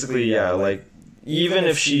basically, yeah, like, even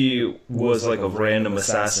if she was like a random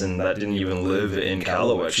assassin that didn't even live in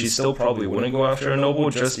Calloway, she still probably wouldn't go after a noble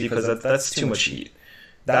just because that's too much heat.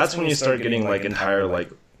 That's when you start getting like entire like...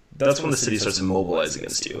 That's when the city starts to mobilize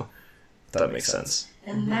against you. If that makes sense.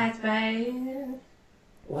 And that's bad.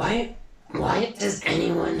 What does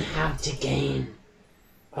anyone have to gain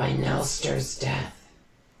by Nelster's death?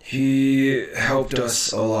 He helped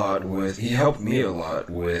me a lot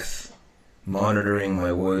with monitoring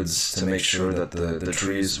my woods to make sure that the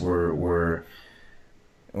trees were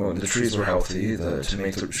healthy, to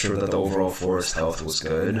make sure that the overall forest health was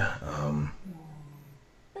good.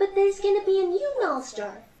 But there's gonna be a new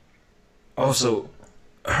Nullstar. Also,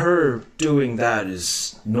 her doing that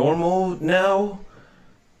is normal now.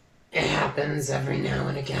 It happens every now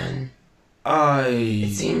and again. It I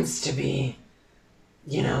seems to be,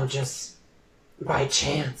 just by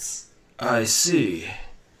chance. see.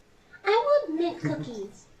 I want mint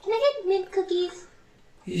cookies. Can I get mint cookies?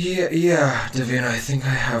 Yeah, Davina, I think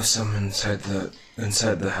I have some inside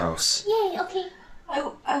the house. Yay, okay.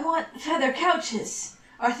 I want feather couches.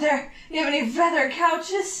 You have any feather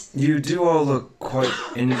couches? You do all look quite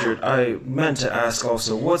injured. I meant to ask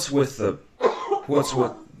also, what's with...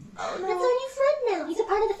 That's our new friend now. He's a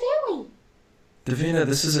part of the family. Davina,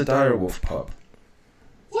 this is a direwolf pup.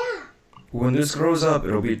 Yeah. When this grows up,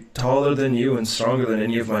 it'll be taller than you and stronger than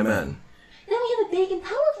any of my men. Then we have a big and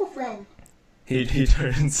powerful friend. He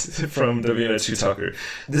turns from Davina to Tucker.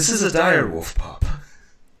 This is a direwolf pup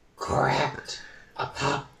Correct. A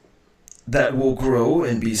pup. that will grow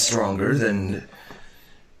and be stronger than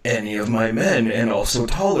any of my men and also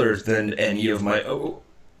taller than any of my...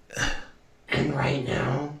 And right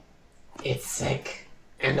now, it's sick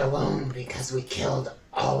and alone because we killed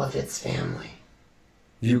all of its family.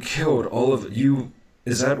 You killed all of you.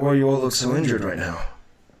 Is that why you all look so injured right now?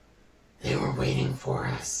 They were waiting for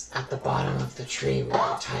us at the bottom of the tree we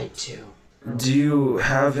were tied to. Do you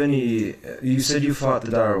have any... You said you fought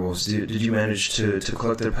the direwolves. Did you manage to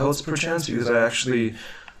collect their pelts perchance? Because I actually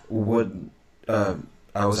would...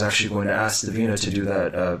 I was actually going to ask Davina to do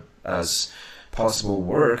that as possible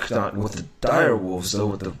work, not with the dire wolves, though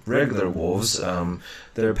with the regular wolves.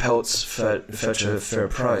 Their pelts fetch a fair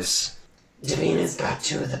price. Davina's got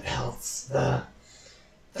 2 of the pelts. The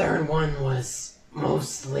third one was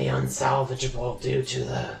mostly unsalvageable due to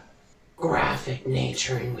the graphic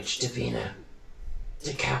nature in which Davina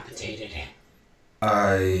decapitated him.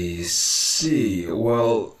 I see.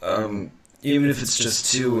 Well, even if it's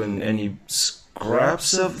just 2 and any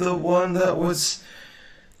scraps of the one that was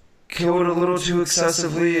killed a little too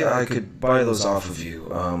excessively, I could buy those off of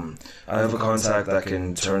you. I have a contact that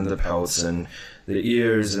can turn the pelts and the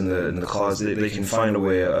ears and the claws. They can find a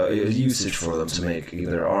way, a usage for them to make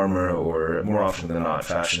either armor or, more often than not,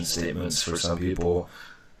 fashion statements for some people.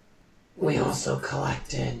 We also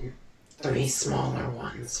collected 3 smaller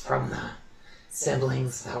ones from the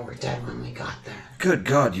siblings that were dead when we got there. Good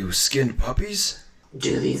God, you skinned puppies?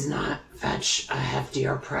 Do these not fetch a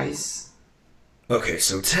heftier price? Okay,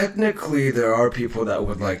 so technically there are people that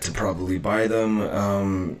would like to probably buy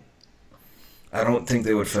them. I don't think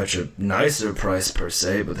they would fetch a nicer price per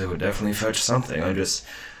se, but they would definitely fetch something. I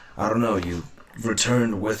don't know, you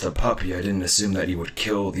returned with a puppy. I didn't assume that you would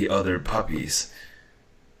kill the other puppies.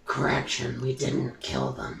 Correction, we didn't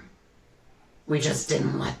kill them. We just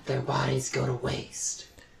didn't let their bodies go to waste.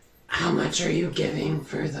 How much are you giving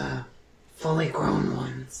for the fully grown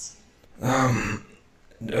ones?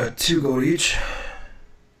 2 gold each.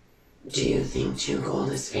 Do you think 2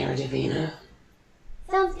 gold is fair, Davina?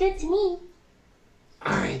 Sounds good to me.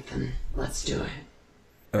 Alright then, let's do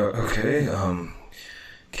it. Okay,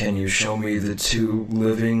 can you show me the 2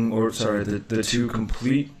 the 2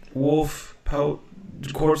 complete wolf pelt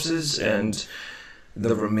corpses and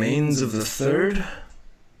the remains of the third?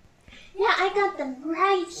 Yeah, I got them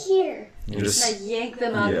right here. You And I just yank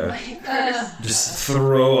them out of my purse. just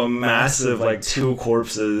throw a massive 2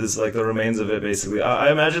 corpses, the remains of it basically.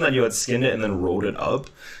 I imagine that you had skinned it and then rolled it up.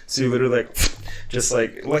 So you literally just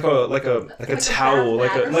like a towel,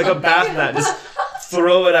 like a bath mat, just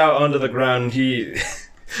throw it out onto the ground. You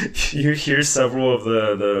hear several of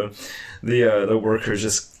the workers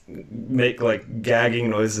just make like gagging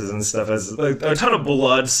noises and stuff as like a ton of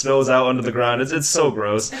blood spills out onto the ground. It's so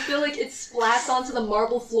gross. I feel like it splats onto the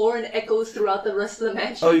marble floor and echoes throughout the rest of the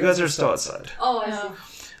mansion. Oh, you guys are still outside. Oh, I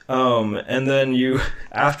see. And then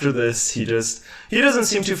after this, he doesn't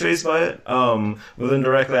seem too fazed by it. But then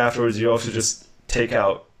directly afterwards, you also just take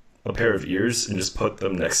out a pair of ears and just put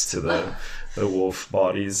them next to the wolf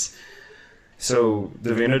bodies. So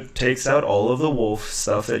Davina takes out all of the wolf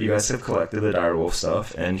stuff that you guys have collected, the dire wolf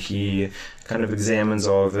stuff, and he kind of examines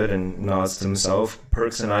all of it and nods to himself,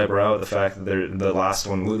 perks an eyebrow at the fact that the last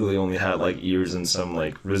one literally only had like ears and some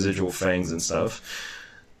like residual fangs and stuff,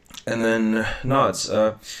 and then nods.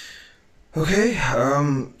 Okay,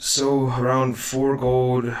 so around 4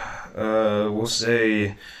 gold, we'll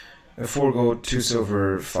say 4 gold, 2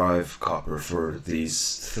 silver, 5 copper for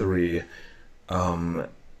these 3.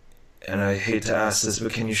 And I hate to ask this,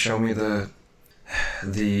 but can you show me the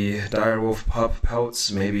direwolf pup pelts?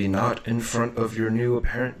 Maybe not in front of your new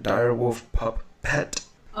apparent direwolf pup pet.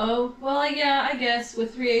 Oh, well, yeah, I guess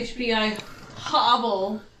with 3 HP I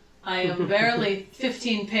hobble. I am barely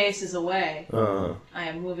 15 paces away. I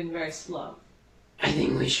am moving very slow. I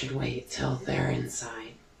think we should wait till they're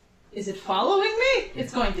inside. Is it following me?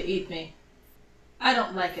 It's going to eat me. I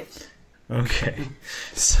don't like it. Okay,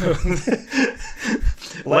 so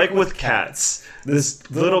like with cats, this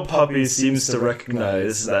little puppy seems to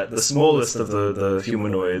recognize that the smallest of the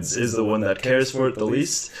humanoids is the one that cares for it the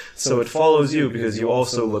least, so it follows you because you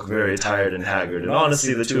also look very tired and haggard, and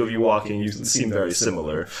honestly the two of you walking, you seem very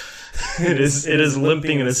similar. It is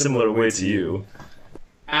limping in a similar way to you.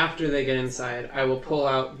 After they get inside, I will pull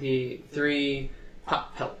out the 3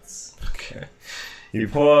 pup pelts. Okay, you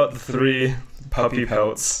pull out the 3 puppy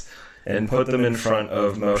pelts and put them in front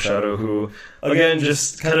of Melshadow, who, again,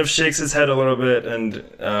 just kind of shakes his head a little bit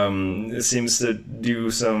and seems to do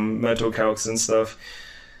some mental calcs and stuff.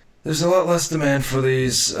 There's a lot less demand for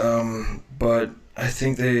these, but I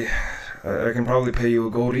think I can probably pay you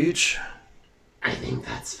 1 gold each. I think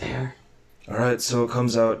that's fair. Alright, so it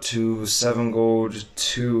comes out to 7 gold,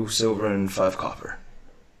 2 silver, and 5 copper.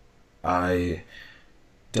 I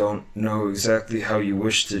don't know exactly how you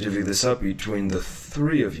wish to divvy this up between the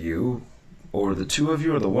 3 of you, or the 2 of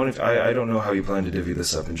you, or the 1 of you. I don't know how you plan to divvy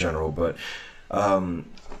this up in general, but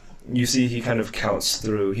you see he kind of counts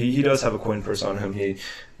through. He does have a coin purse on him. He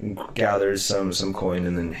gathers some coin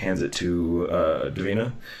and then hands it to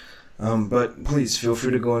Davina. But please, feel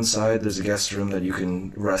free to go inside. There's a guest room that you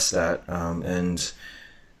can rest at, and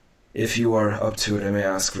if you are up to it, I may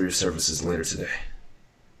ask for your services later today.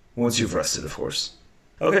 Once you've rested, of course.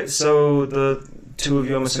 Okay, so the 2 of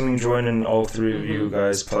you, I'm assuming, join, and all 3 of you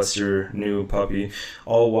guys, plus your new puppy,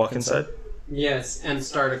 all walk inside? Yes, and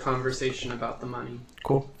start a conversation about the money.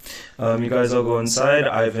 Cool. You guys all go inside.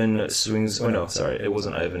 Ivan swings... Oh, no, sorry. It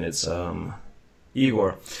wasn't Ivan. It's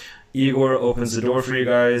Igor. Igor opens the door for you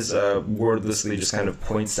guys, wordlessly just kind of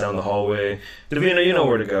points down the hallway. Davina, you know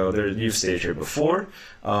where to go. You've stayed here before.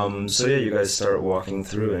 So yeah, you guys start walking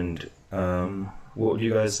through, and what would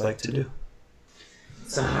you guys like to do?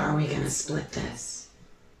 So how are we gonna split this?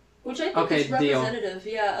 Which I think Okay, is deal. representative,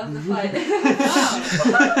 of the fight.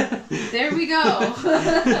 There we go.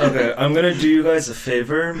 Okay, I'm gonna do you guys a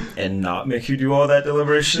favor and not make you do all that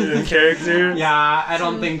deliberation in character. Yeah, I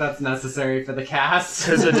don't think that's necessary for the cast.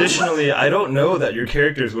 Because additionally, I don't know that your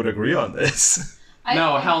characters would agree on this.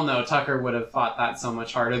 No, hell no. Tucker would have fought that so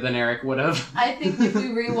much harder than Eric would have. I think if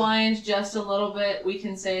we rewind just a little bit, we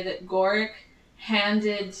can say that Goric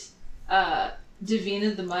handed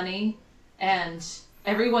Davina the money, and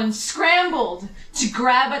everyone scrambled to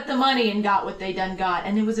grab at the money and got what they done got,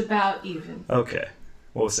 and it was about even. Okay,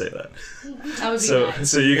 we'll say that. That would be nice.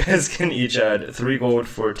 So you guys can each add 3 gold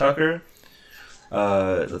for Tucker.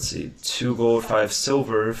 Let's see, 2 gold, 5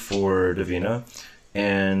 silver for Davina,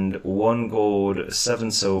 and 1 gold, 7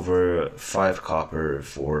 silver, 5 copper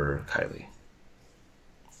for Kylie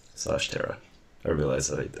 / Tara. I realized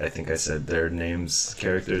that I think I said their names,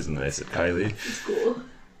 characters, and then I said Kylie. It's cool.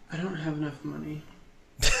 I don't have enough money.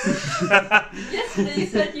 Yesterday you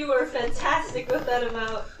said you were fantastic with that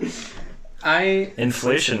amount.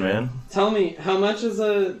 Inflation, man. Tell me, how much is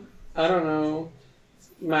a, I don't know,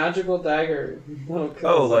 magical dagger?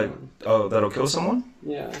 That'll kill someone?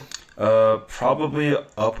 Yeah. Probably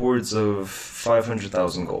upwards of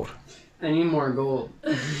 500,000 gold. I need more gold.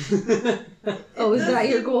 Oh, is that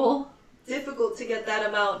your goal? Difficult to get that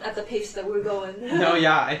amount at the pace that we're going. No,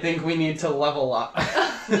 yeah, I think we need to level up.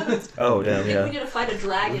 Oh, damn, I think yeah. we need to fight a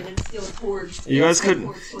dragon and steal a torch. You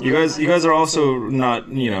guys are also not,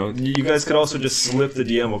 you guys could also just slip the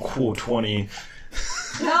DM a cool 20.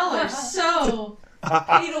 Y'all are so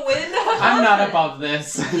Pay to win. I'm not above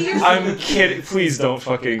this. I'm kidding. Please don't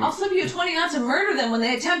fucking. I'll slip you a 20 not to murder them when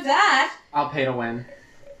they attempt that. I'll pay to win.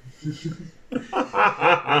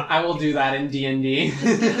 I will do that in D&D.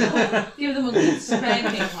 Give them a good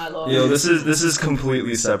spanking, my lord. Yo, this is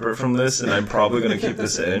completely separate from this, and I'm probably gonna keep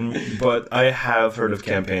this in. But I have heard of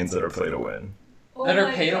campaigns that are play to win. Oh That are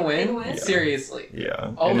my pay to God, win? Seriously.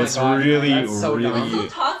 Yeah, Oh and my it's God, really, that's so really. dumb. So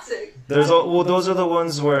toxic. Those are the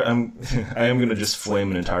ones where I am gonna just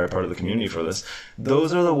flame an entire part of the community for this.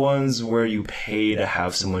 Those are the ones where you pay to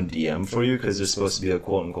have someone DM for you because they're supposed to be a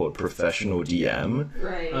quote unquote professional DM,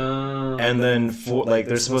 Right. and then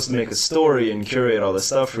they're supposed to make a story and curate all the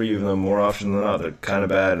stuff for you. Even though more often than not they're kind of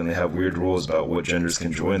bad and they have weird rules about what genders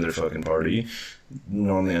can join their fucking party.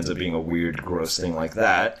 Normally ends up being a weird, gross thing like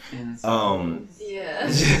that. Yeah.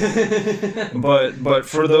 But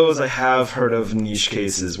for those, I have heard of niche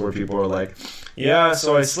cases where people are like, yeah,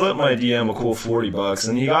 so I slipped my DM a cool $40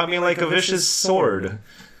 and he got me like a vicious sword.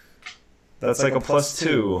 That's like a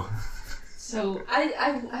 +2. So,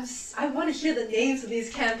 I want to hear the names of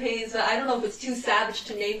these campaigns, but I don't know if it's too savage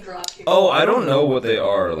to name drop you. Oh, I don't know what they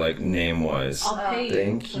are, like, name-wise. I'll pay you.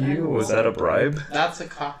 Thank you. Was that a bribe? That's a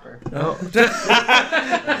copper. No.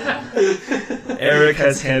 Eric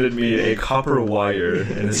has handed me a copper wire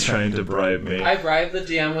and is trying to bribe me. I bribed the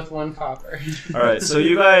DM with 1 copper. Alright, so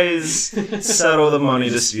you guys settle the money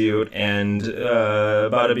dispute, and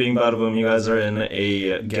bada bing, bada boom, you guys are in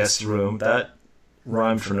a guest room. That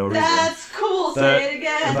rhymed for no reason. That's cool. Say it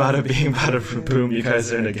again. Bada bing, bada boom, you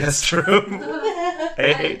guys are in a guest room.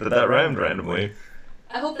 Hey, that rhymed randomly.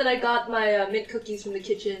 I hope that I got my mint cookies from the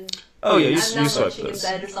kitchen. Oh yeah, you I'm now swiped munching in those.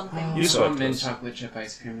 bed or something. You I swiped want mint those. chocolate chip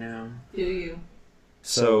ice cream now. Do you?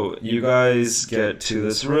 So you guys get to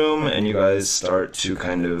this room, and you guys start to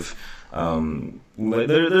kind of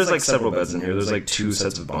there's like several beds in here. There's like 2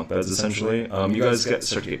 sets of bunk beds essentially. You guys start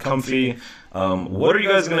to get comfy. What are you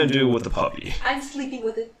guys gonna do with the puppy? I'm sleeping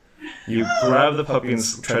with it. You grab the puppy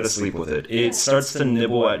and try to sleep with it. It starts to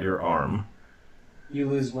nibble at your arm. You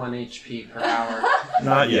lose 1 HP per hour.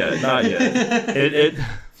 Not yet, not yet. It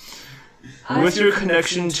with your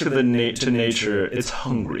connection to the to nature, it's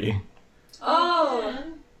hungry. Oh,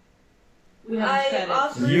 We haven't fed it.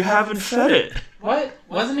 offered. You haven't fed it. What?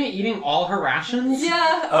 Wasn't it eating all her rations?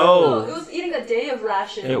 Yeah. Oh. No, it was eating a day of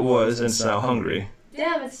rations. It was, and it's now hungry.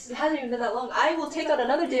 Damn, it hasn't even been that long. I will take out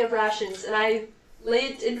another day of rations and I lay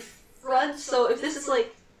it in front. So if this is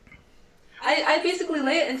like, I basically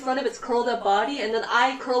lay it in front of its curled up body, and then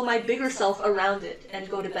I curl my bigger self around it and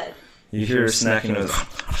go to bed. You hear snacking noise.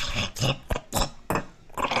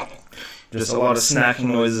 Just a lot of snacking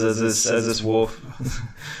noises as this wolf,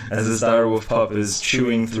 as this dire wolf pup is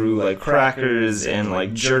chewing through like crackers and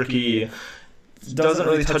like jerky. Doesn't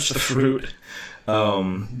really touch the fruit,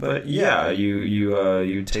 but yeah,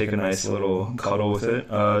 you take a nice little cuddle with it.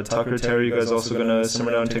 Tucker, Terry, you guys also gonna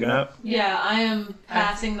simmer down and take a nap? Yeah, I am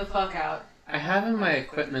passing the fuck out. I have in my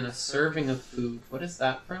equipment a serving of food. What is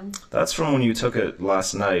that from? That's from when you took it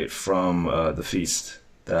last night from the feast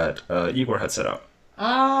that Igor had set out.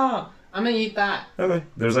 Ah, I'm gonna eat that. Okay.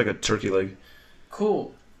 There's like a turkey leg.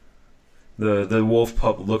 Cool. The wolf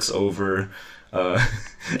pup looks over.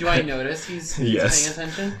 Do I notice he's Yes. paying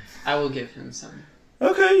attention? I will give him some.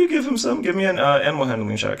 Okay, you give him some. Give me an animal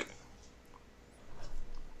handling check.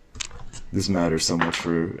 This matters so much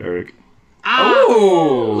for Eric.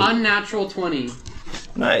 Oh! Unnatural 20.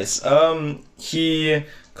 Nice. He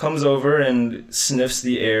comes over and sniffs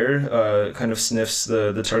the air, kind of sniffs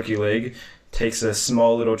the turkey leg, takes a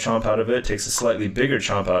small little chomp out of it, takes a slightly bigger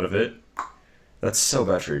chomp out of it. That's so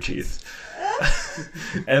bad for your teeth.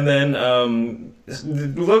 And then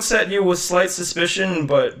looks at you with slight suspicion,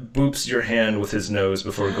 but boops your hand with his nose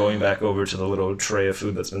before going back over to the little tray of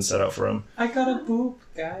food that's been set out for him. I got a boop,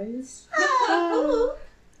 guys.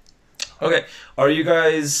 Okay, are you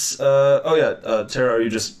guys? Tara, are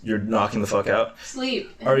you're knocking the fuck out?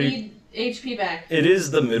 Sleep. Are I you- need HP back. It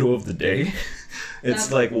is the middle of the day.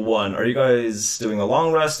 It's like 1. Are you guys doing a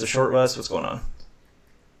long rest, a short rest? What's going on?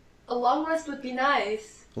 A long rest would be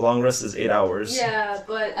nice. Long rest is 8 hours. Yeah,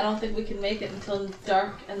 but I don't think we can make it until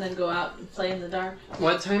dark and then go out and play in the dark.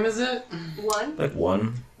 What time is it? 1. Like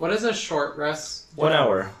 1. What is a short rest? 1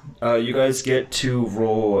 hour. You guys get to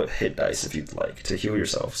roll hit dice if you'd like to heal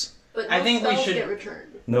yourselves. But no I think we spells should- get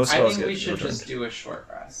returned. No I spells think get we should returned. just do a short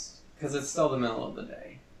rest. Because it's still the middle of the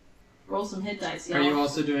day. Roll some hit dice, y'all. Are you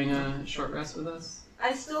also doing a short rest with us?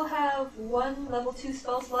 I still have 1 level 2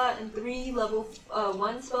 spell slot and 3 level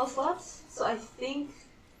 1 spell slots, so I think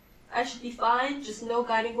I should be fine. Just no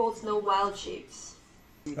guiding bolts, no wild shapes.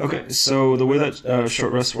 Okay, so the way that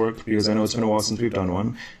short rests work, because I know it's been a while since we've done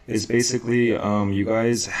one, is basically you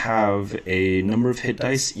guys have a number of hit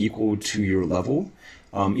dice equal to your level.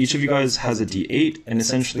 Each of you guys has a d8, and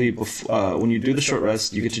essentially, when you do the short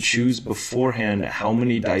rest, you get to choose beforehand how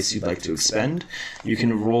many dice you'd like to expend. You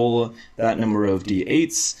can roll that number of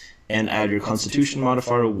d8s and add your Constitution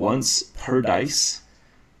modifier once per dice,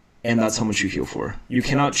 and that's how much you heal for. You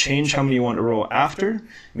cannot change how many you want to roll after,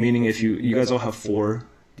 meaning if you guys all have 4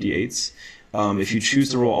 d8s. If you choose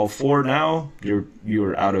to roll all 4 now,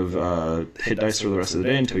 you're out of hit dice for the rest of the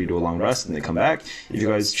day until you do a long rest and they come back. If you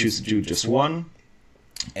guys choose to do just 1,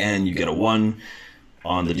 and you get a 1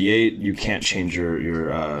 on the d8, you can't change your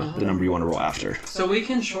the number you want to roll after. So we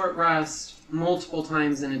can short rest multiple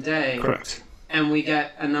times in a day. Correct. And we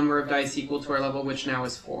get a number of dice equal to our level, which now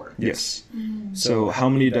is 4. Yes. So how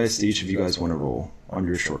many dice do each of you guys want to roll on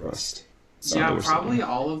your short rest? Yeah, probably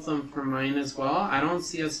all of them for mine as well. I don't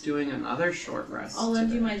see us doing another short rest. I'll lend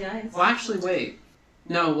today. you my dice. Well, actually, wait.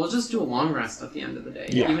 No, we'll just do a long rest at the end of the day,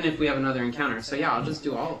 even if we have another encounter. So yeah, I'll just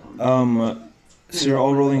do all of them. So you're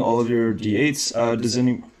all rolling all of your d8s. Does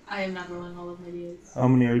any? I am not rolling all of my d8s. How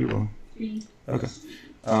many are you rolling? 3. Okay. Is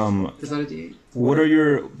that a d8? What are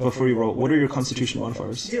your before you roll? What are your Constitution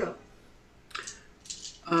modifiers? 0.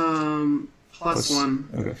 Plus 1.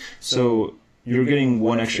 Okay. So you're getting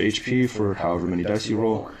 1 extra HP for however many dice you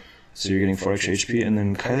roll. So you're getting 4 extra HP, and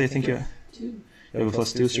then Kylie, I think you 2. have a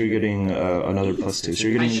plus 2, so you're getting another plus 2. So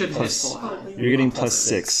you're I getting should plus. hit full health. You're getting plus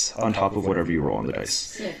 6 on top of whatever you roll on the dice.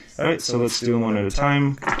 6. All right. So let's do them one at a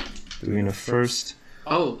time. Doing a first.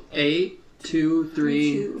 Oh, 8, 2,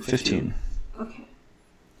 3. 2. 15. Okay.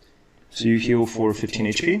 So you heal for 15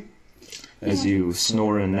 HP as you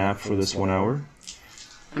snore and nap for this 1 hour.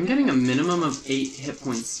 I'm getting a minimum of 8 hit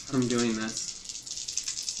points from doing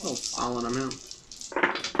this. Oh, solid amount.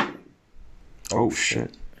 Oh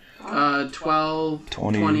shit. 12,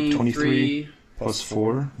 20, 23 23 plus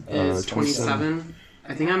 4, is 27. 27.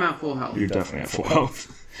 I think I'm at full health. You're definitely at full health.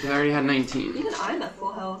 'Cause I already had 19. Even I'm at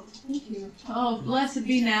full health. Thank you. Oh, blessed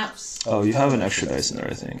be naps. Oh, you have an extra dice in there,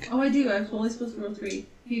 I think. Oh, I do. I was only supposed to roll 3.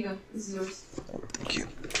 Here you go. This is yours. Thank you.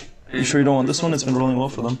 You sure you don't want this one? It's been rolling well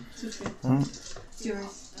for them. It's okay. Alright. It's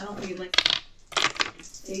yours. I don't think you'd like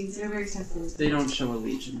they're very sensitive. They don't show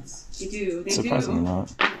allegiance. They do. They Surprisingly do.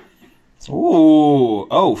 not. Ooh!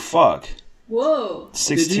 Oh, fuck. Whoa.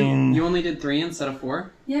 16. You only did 3 instead of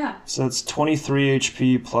 4? Yeah. So that's 23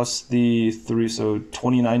 HP plus the 3, so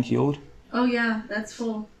 29 healed. Oh, yeah. That's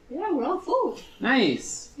full. Yeah, we're all full.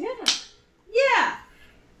 Nice. Yeah. Yeah.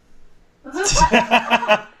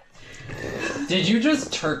 Did you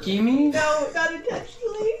just turkey me? No, not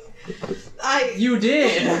intentionally. You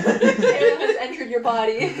did. Air has entered your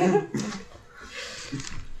body.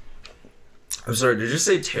 I'm sorry, did you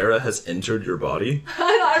say Tara has entered your body?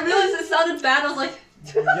 I realized it sounded bad. I was like,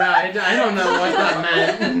 Yeah, I don't know what that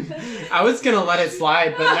meant. I was gonna let it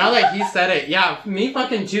slide, but now that he said it, yeah, me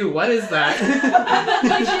fucking too. What is that?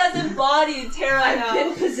 like she has embodied Tara I've now.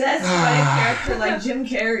 been possessed by a character like Jim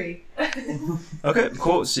Carrey. Okay,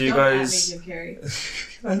 cool. So you Don't guys... at me, Jim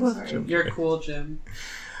Carrey. I love Sorry. Jim. You're cool, Jim.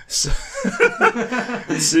 So,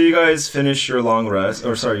 so you guys finish your long rest,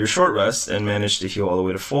 or sorry, your short rest, and manage to heal all the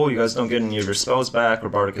way to full. You guys don't get any of your spells back or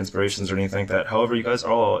bardic inspirations or anything like that. However, you guys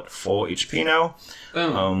are all at full HP now.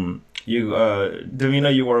 Boom.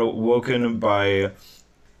 Davina, you are woken by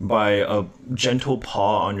a gentle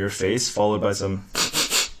paw on your face, followed by some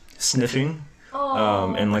sniffing,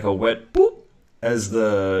 and like a wet boop as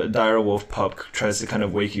the dire wolf pup tries to kind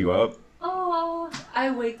of wake you up. Oh,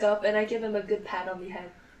 I wake up and I give him a good pat on the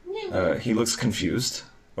head. He looks confused,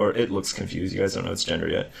 or it looks confused. You guys don't know its gender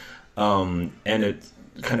yet. And it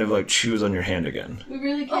kind of like chews on your hand again. We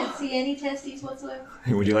really can't see any testes whatsoever.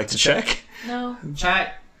 Would you like to check? No.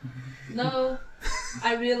 Check. No.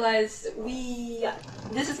 I realized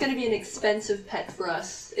this is going to be an expensive pet for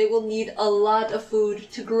us. It will need a lot of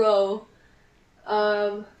food to grow.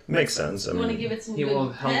 Makes sense. I You want to mean, give it some He good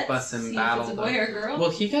will help pets, us in see battle, if it's a though. boy or a girl. Will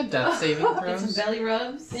he get death saving Get some throws? belly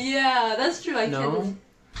rubs. Yeah, that's true. I No. can.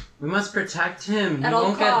 We must protect him. He At all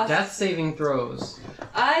won't get costs. death saving throws.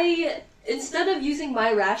 Instead of using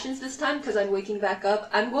my rations this time because I'm waking back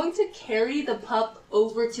up, I'm going to carry the pup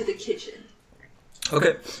over to the kitchen.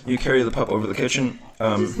 okay, you carry the pup over the kitchen.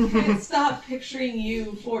 Just can't stop picturing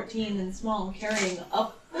you, 14 and small, carrying a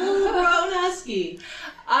full-grown husky.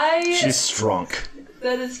 She's strong.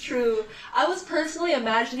 That is true. I was personally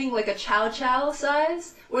imagining like a chow chow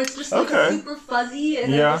size, where it's just like Okay. super fuzzy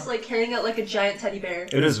and Yeah. then just like carrying out like a giant teddy bear.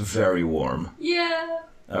 It is very warm. Yeah.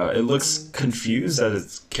 It looks confused that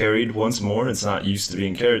it's carried once more. It's not used to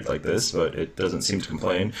being carried like this, but it doesn't seem to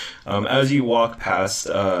complain. As you walk past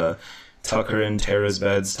Tucker and Tara's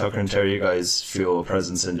beds, Tucker and Tara, you guys feel a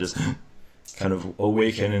presence and just kind of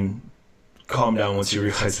awaken and calm down once you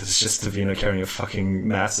realize it's just Davina carrying a fucking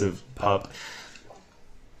massive pup.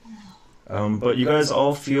 But you guys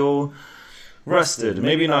all feel rested.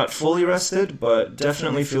 Maybe not fully rested, but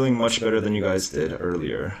definitely feeling much better than you guys did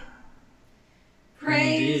earlier.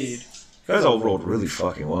 Praise. You guys all rolled really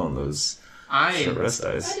fucking well on those I short rest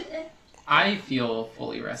dice. I feel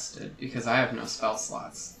fully rested because I have no spell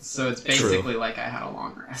slots. So it's basically like I had a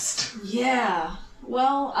long rest. Yeah.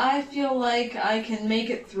 Well, I feel like I can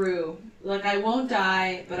make it through. Like, I won't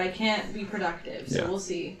die, but I can't be productive, so we'll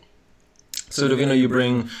see. So, Davina, you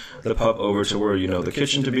bring the pup over to where you know the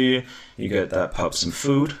kitchen to be. You get that pup some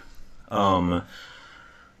food. Tucker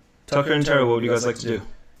and Tara, what would you guys like to do?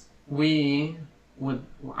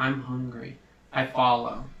 I'm hungry. I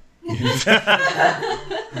follow.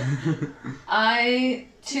 I,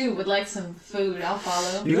 too, would like some food. I'll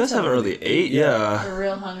follow. You guys haven't really ate, yeah. We're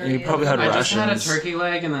real hungry. You probably had I rations. just had a turkey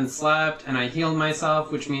leg and then slept, and I healed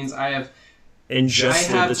myself, which means I have...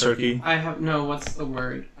 Ingested the turkey? What's the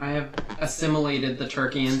word? I have assimilated the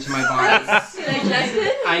turkey into my body.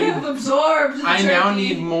 You've absorbed the turkey. I now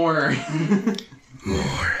need more.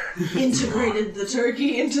 More. Integrated the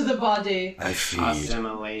turkey into the body. I feed.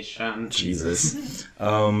 Assimilation. Jesus.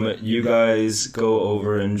 You guys go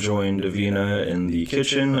over and join Davina in the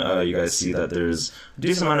kitchen. You guys see that there's a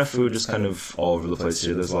decent amount of food just kind of all over the place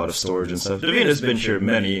here. There's a lot of storage and stuff. Davina's been here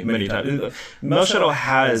many, many times. Melshadow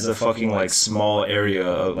has a fucking like small area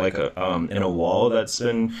like a in a wall that's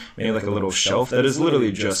been made like a little shelf that is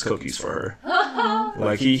literally just cookies for her.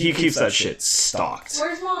 Like he keeps that shit stocked.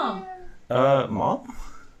 Where's Mom? Mom?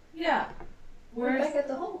 Yeah. We're back at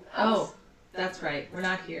the home. Oh, that's right. We're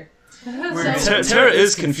not here. Tara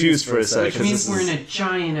is confused for a second. Which means we're in a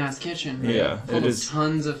giant ass kitchen. Right? Yeah, full it of is.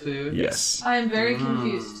 Tons of food. Yes. I am very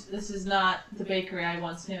confused. This is not the bakery I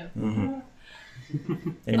once knew.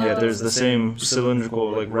 Mm-hmm. And yet there's the same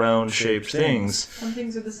cylindrical, like round-shaped things. Some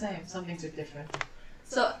things are the same. Some things are different.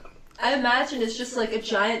 So, I imagine it's just like a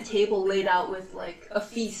giant table laid out with like a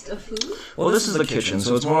feast of food. Well, this is the kitchen,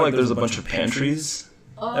 so it's more like there's a bunch of pantries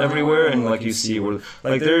everywhere, and like you see where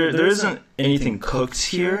like there isn't anything cooked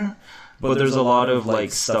here, but there's a lot of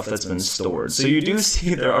like stuff that's been stored. So you do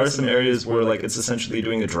see there are some areas where like it's essentially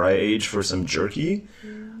doing a dry age for some jerky,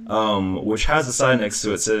 which has a sign next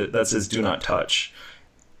to it that says "Do not touch."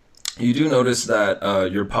 You do notice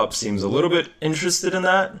that your pup seems a little bit interested in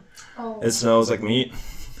that. It smells like meat.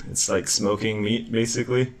 It's like smoking meat,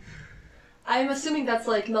 basically. I'm assuming that's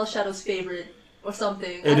like Melshadow's favorite or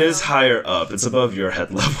something. It is higher up. It's above your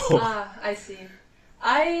head level. Ah, I see.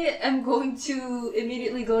 I am going to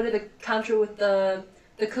immediately go to the counter with the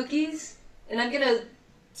cookies, and I'm gonna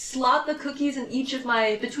slot the cookies in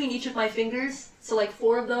between each of my fingers. So like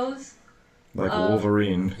 4 of those. Like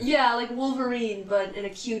Wolverine. Yeah, like Wolverine, but in a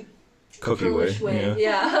cute Cookie girlish way.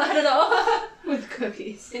 Yeah, I don't know. With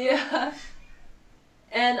cookies. Yeah.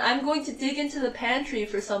 And I'm going to dig into the pantry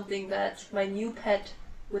for something that my new pet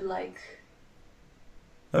would like.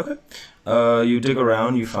 Okay. You dig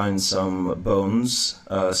around, you find some bones,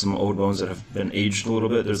 some old bones that have been aged a little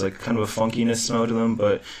bit. There's like kind of a funkiness smell to them,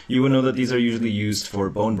 but you would know that these are usually used for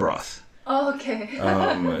bone broth. Oh,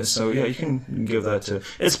 okay. So yeah, you can give that to...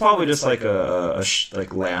 It's probably just like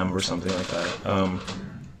like lamb or something like that.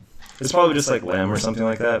 It's probably just like lamb or something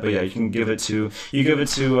like that, but yeah, you can give it to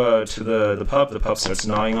the pup. The pup starts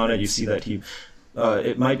gnawing on it. You see that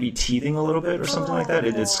it might be teething a little bit or something like that.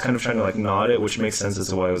 It's kind of trying to like gnaw it, which makes sense as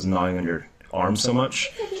to why it was gnawing on your arm so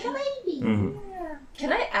much. Mm-hmm.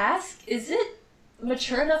 Can I ask, is it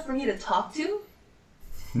mature enough for me to talk to?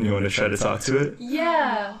 You want to try to talk to it?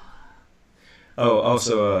 Yeah. Oh,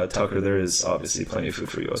 also, Tucker, there is obviously plenty of food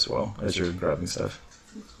for you as well as you're grabbing stuff.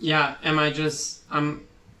 Yeah,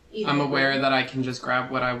 I'm aware that I can just grab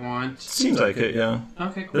what I want. Seems like it, yeah.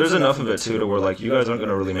 Okay, cool. There's enough of it too to where like you guys aren't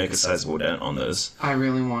gonna really make a sizable dent on this. I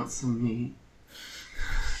really want some meat.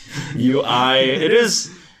 It is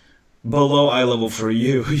below eye level for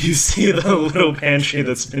you. You see the little pantry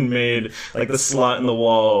that's been made, like the slot in the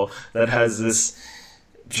wall that has this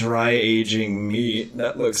dry aging meat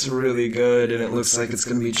that looks really good, and it looks like it's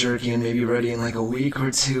gonna be jerky and maybe ready in like a week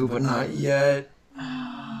or 2, but not yet.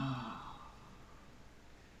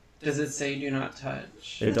 Does it say do not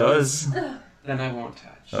touch? It does. Then I won't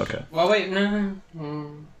touch. Okay. Well, wait, no.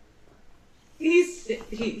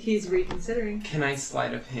 He's reconsidering. Can I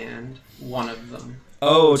sleight of hand one of them?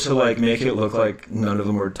 Oh, to like make it look like none of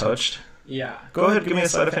them were touched? Yeah. Go ahead, give me a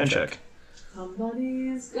sleight of hand check.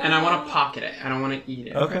 Somebody's gonna... And I want to pocket it. I don't want to eat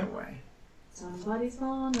it Okay. right away. Somebody's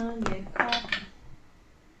gonna get caught.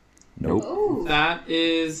 Nope. Oh That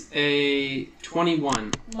is a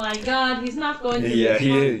 21. my god, he's not going to Yeah,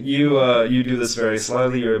 get caught. you do this very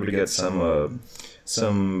slyly. You're able to get some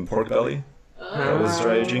pork belly that was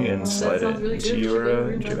dry aging and slide That sounds it really into good.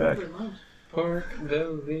 your Should we bag. remember lunch? Pork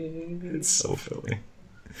belly. It's so filly.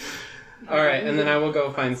 Alright, and then I will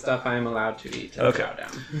go find stuff I am allowed to eat to Okay. chow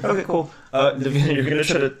down. Okay, cool. Davina, you're gonna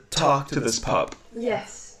try to talk to this pup.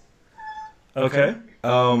 Yes. Okay.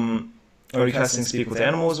 Are you casting speak with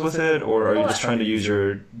animals with it, or are you just trying to use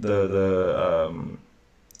the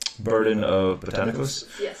burden of Botanicus?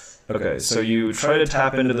 Yes. Okay, so you try to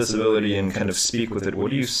tap into this ability and kind of speak with it.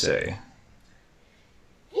 What do you say?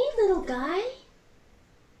 Hey, little guy.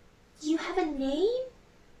 Do you have a name?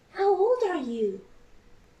 How old are you?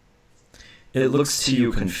 It looks to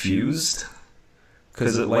you confused,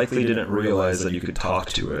 because it likely didn't realize that you could talk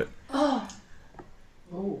to it. Oh.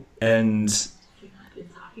 Oh. And You've not been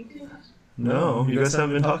talking to us? no, you guys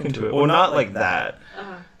haven't been talking to it. Well, not like that.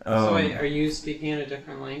 So wait, are you speaking in a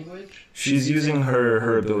different language? She's using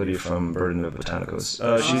her ability from Burden of Botanicus.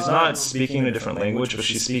 She's not speaking a different language, but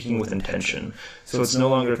she's speaking with intention. So it's no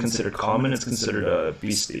longer considered common, it's considered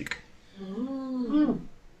beast speak.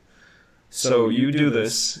 So you do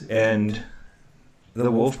this, and the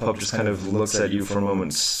wolf pup just kind of looks at you for a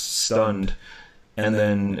moment, stunned, and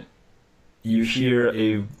then you hear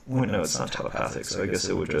a... Wait, no, it's not telepathic, so I guess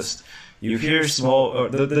it would just... You hear small...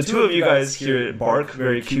 the two of you guys hear it bark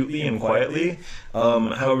very cutely and quietly.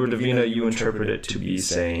 However, Davina, you interpret it to be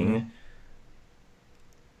saying...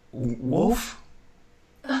 Wolf?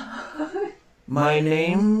 My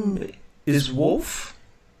name is Wolf?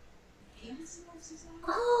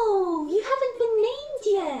 Oh, you haven't been named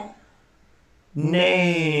yet.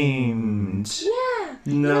 Named. Yeah.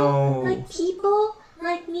 No. Like people,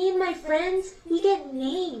 like me and my friends, we get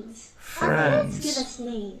names. Our parents give Friends. us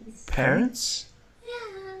names. Parents?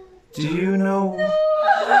 Yeah. Do you know...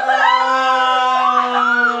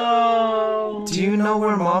 Do you know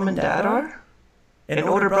where Mom and Dad are? And an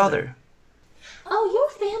older brother. Oh, your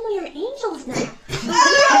family are angels now.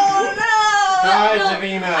 Hi, No,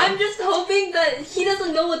 Davina. I'm just hoping that he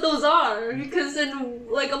doesn't know what those are, because then,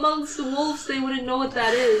 like, amongst the wolves, they wouldn't know what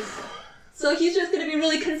that is. So he's just gonna be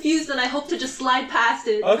really confused, and I hope to just slide past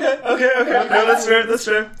it. Okay. No, that's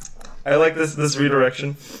fair. I like this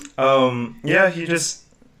redirection. Yeah, he just...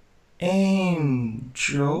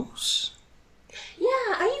 Angels?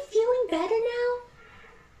 Yeah, are you feeling better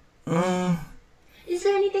now? Is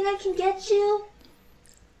there anything I can get you?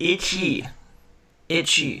 Itchy.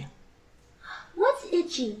 What's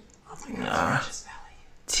itchy?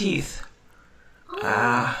 Teeth.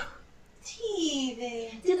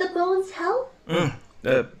 Do the bones help?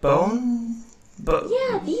 Bone?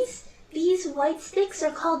 Yeah, these white sticks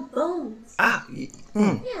are called bones.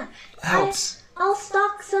 Yeah. Helps. I'll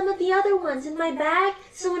stock some of the other ones in my bag,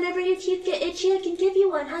 so whenever your teeth get itchy, I can give you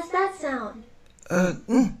one. How's that sound? Okay,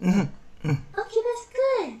 that's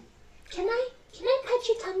good. Can I pet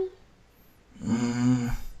your tummy?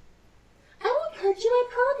 I won't hurt you, I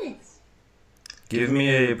promise. Give me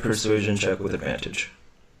a persuasion check with advantage.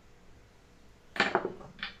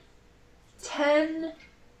 10.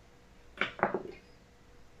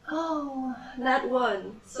 Oh, that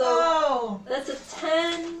one. So that's a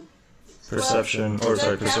 10. Perception,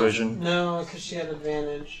 persuasion. No, because she had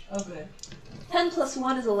advantage. Okay. 10 plus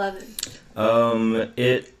 1 is 11.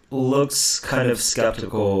 It looks kind of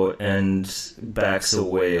skeptical and backs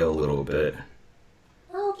away a little bit.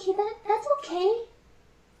 Okay, that's okay.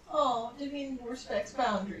 Oh, Davina respects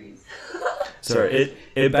boundaries. Sorry,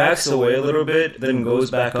 it backs away a little bit, then goes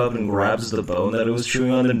back up and grabs the bone that it was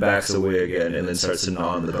chewing on, then backs away again, and then starts to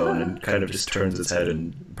gnaw on the bone and kind of just turns its head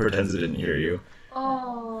and pretends it didn't hear you.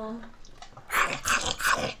 Oh.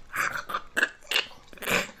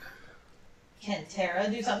 Can Tara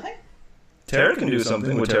do something? Tara can do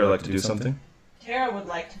something. Would Tara like to do something? Tara would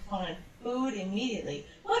like to find food immediately.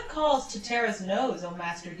 What calls to Tara's nose, oh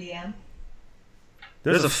Master DM?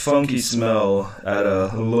 There's a funky smell at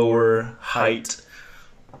a lower height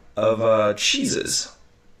of cheeses.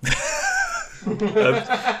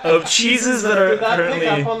 of cheeses that are Did that currently...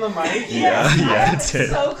 pick up on the mic? Yeah, it did.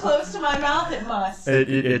 So close to my mouth it must.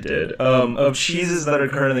 It did. Of cheeses that are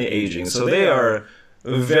currently aging. So they are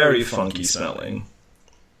very funky smelling.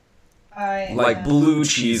 Like blue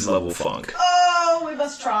cheese level funk. Oh, we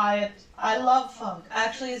must try it. I love funk.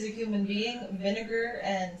 Actually, as a human being, vinegar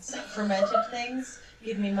and fermented things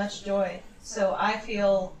give me much joy. So I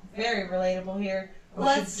feel very relatable here. We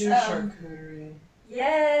Let's should do charcuterie.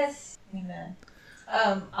 Yes. Amen.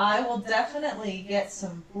 I will definitely get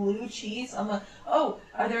some blue cheese. Are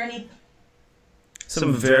there any?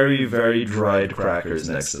 Some very, very dried crackers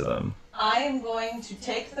next to them. I am going to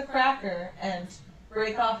take the cracker and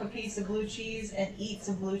break off a piece of blue cheese and eat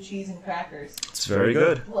some blue cheese and crackers. It's very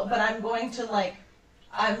good. But I'm going to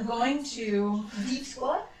deep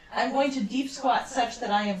squat? I'm going to deep squat such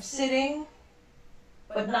that I am sitting,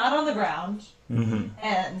 but not on the ground. Mm-hmm.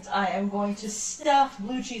 And I am going to stuff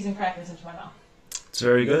blue cheese and crackers into my mouth. It's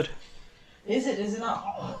very good. Is it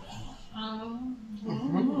not?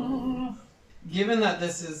 Given that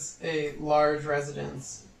this is a large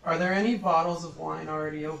residence, are there any bottles of wine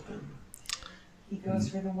already open? He goes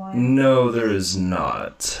for the wine? No, there is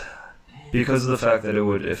not. Because of the fact that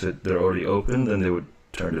they're already open, then they would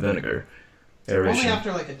turn to vinegar. Aeration. Only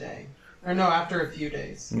after like a day. Or no, after a few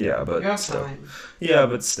days. Yeah, but you have still. time. Yeah,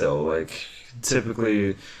 but still, like,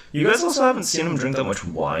 typically... You guys also haven't seen him drink that much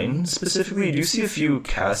wine, specifically. You do see a few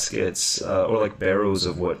caskets, or like barrels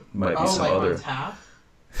of what might be some like other... on tap?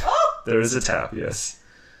 There is a tap, yes.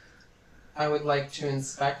 I would like to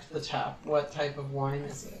inspect the tap. What type of wine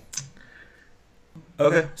is it?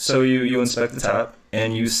 Okay, so you inspect the tap,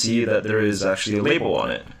 and you see that there is actually a label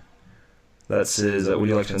on it. That says, would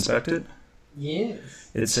you like to inspect it? Yes.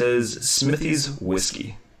 It says Smithy's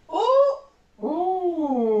Whiskey. Oh!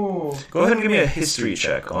 Ooh! Go ahead and give me a history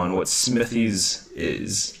check on what Smithy's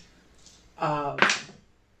is.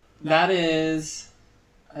 That is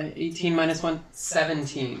 18 minus 1,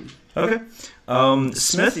 17. Okay.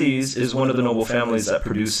 Smithy's is one of the noble families that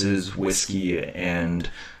produces whiskey and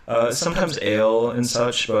sometimes ale and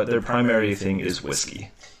such, but their primary thing is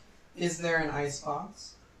whiskey. Is there an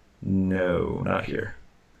icebox? No, not here.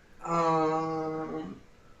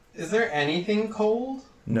 Is there anything cold?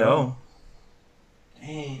 No.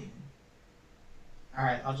 Dang.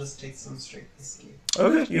 Alright, I'll just take some straight whiskey.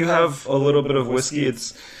 Okay, you have a little bit of whiskey.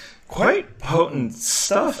 It's quite potent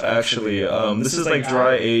stuff, actually. This is like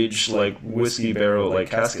dry aged, like whiskey barrel,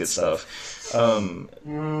 like casket stuff. So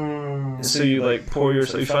you like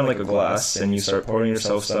you find like a glass and you start pouring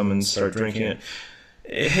yourself some and start drinking it.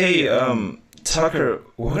 Hey, Tucker,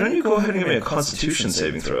 why don't you go ahead and give me a Constitution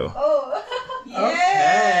saving throw? Oh,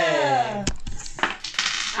 yeah!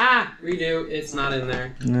 Redo. It's not in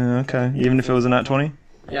there. Okay, even if it was a nat 20?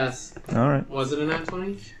 Yes. Alright. Was it a nat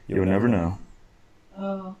 20? You would never know.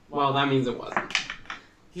 Oh. Well, that means it wasn't.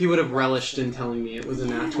 He would have relished in telling me it was a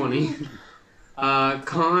nat 20.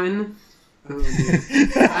 Con...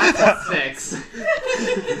 That's a 6.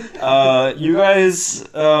 You guys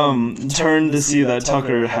turn to see that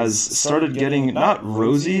Tucker has started getting not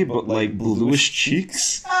rosy, but like bluish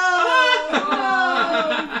cheeks.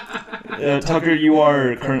 Tucker, you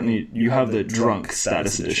have the drunk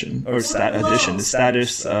status edition or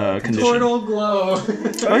status condition. Total glow.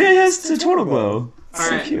 Oh yeah, it's a total glow. It's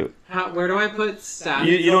so cute. Where do I put status?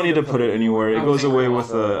 You don't need to put it anywhere. It goes away with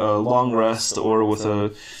a long rest or with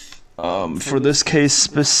a. For this case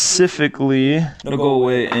specifically, it'll go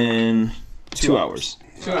away in 2 hours.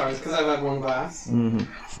 2 hours, because I've had one glass. Mm-hmm.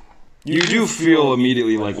 You do feel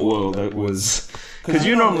immediately like, whoa, that was... Because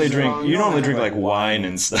you normally drink like wine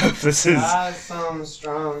and stuff. This is... That's some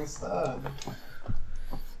strong stuff.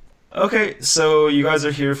 Okay, so you guys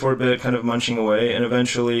are here for a bit, kind of munching away, and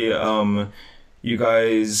eventually you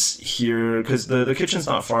guys hear... Because the kitchen's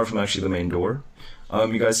not far from actually the main door.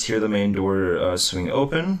 You guys hear the main door swing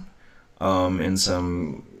open. And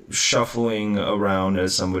some shuffling around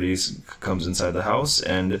as somebody comes inside the house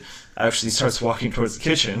and actually starts walking towards the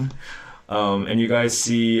kitchen. And you guys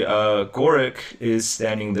see Gorik is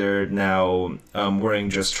standing there now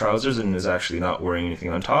wearing just trousers and is actually not wearing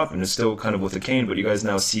anything on top and is still kind of with a cane, but you guys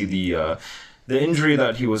now see the injury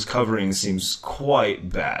that he was covering seems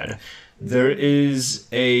quite bad. There is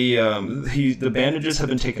the bandages have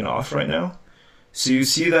been taken off right now. So you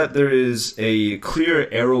see that there is a clear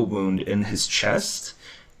arrow wound in his chest,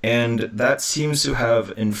 and that seems to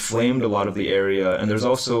have inflamed a lot of the area, and there's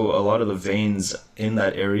also a lot of the veins in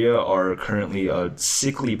that area are currently a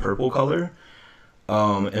sickly purple color.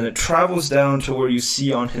 And it travels down to where you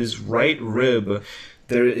see on his right rib,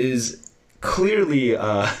 there is clearly,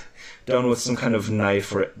 done with some kind of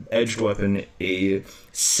knife or edged weapon, a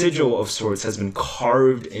sigil of sorts has been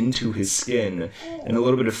carved into his skin, and a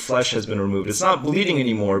little bit of flesh has been removed. It's not bleeding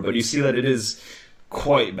anymore, but you see that it is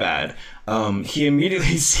quite bad. He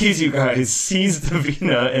immediately sees you guys, sees the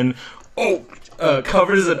Vina, and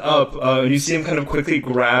covers it up. And you see him kind of quickly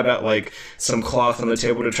grab at like some cloth on the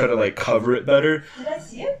table to try to like cover it better. Did I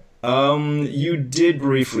see it? You did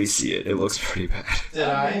briefly see it. It looks pretty bad. Did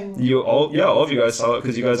I? All of you guys saw it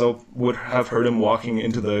because you guys all would have heard him walking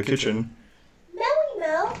into the kitchen. Melly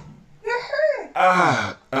Mel, you're hurt.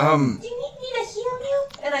 Do you need me to heal you?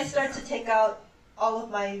 And I start to take out all of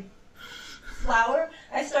my flour.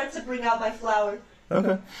 I start to bring out my flour.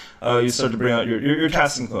 Okay. You start to bring out your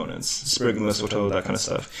casting components, sprig and mistletoe, that kind of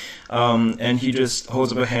stuff. And he just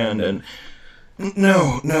holds up a hand and,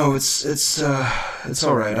 no, it's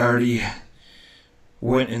all right. I already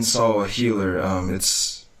went and saw a healer.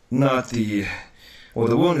 It's not the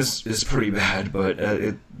wound is pretty bad, but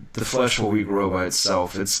the flesh will regrow by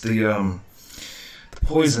itself. It's the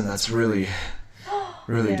poison that's really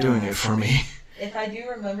doing it for me. If I do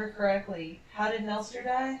remember correctly, how did Nelster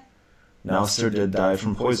die? Nelster did die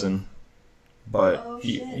from poison, but Oh,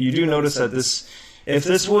 you do notice that if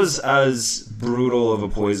this was as brutal of a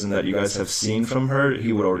poison that you guys have seen from her,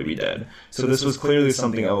 he would already be dead. So this was clearly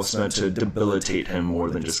something else meant to debilitate him more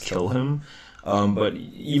than just kill him. But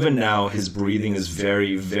even now, his breathing is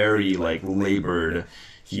very, very, labored.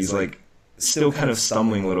 He's, still kind of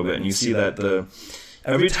stumbling a little bit, and you see that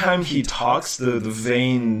every time he talks, the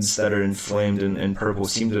veins that are inflamed and purple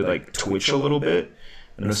seem to, twitch a little bit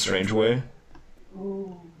in a strange way.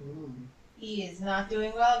 Ooh. He is not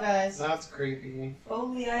doing well, guys. That's creepy. If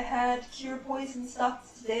only I had cure poison stocked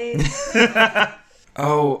today.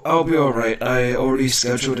 Oh, I'll be alright. I already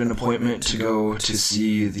scheduled an appointment to go to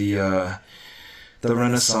see the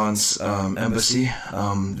Renaissance embassy.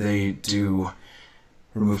 They do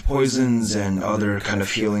remove poisons and other kind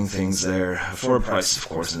of healing things there for a price, of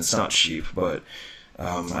course, and it's not cheap, but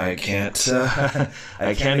I can't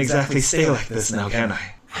exactly stay like this now, can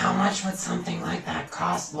I? How much would something like that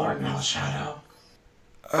cost, Lord Melshadow?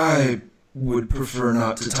 I would prefer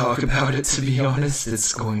not to talk about it, to be honest.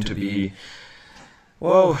 It's going to be...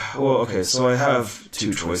 Well, okay, so I have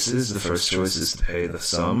two choices. The first choice is to pay the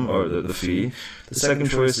sum, or the fee. The second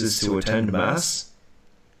choice is to attend Mass.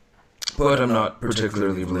 But I'm not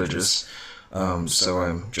particularly religious, so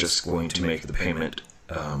I'm just going to make the payment.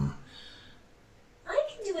 I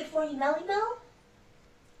can do it for you, Melly Mel.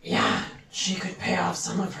 Yeah, she could pay off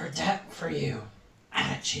some of her debt for you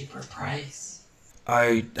at a cheaper price.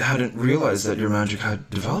 I hadn't realized that your magic had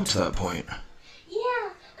developed to that point. Yeah,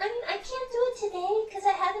 I mean, I can't do it today because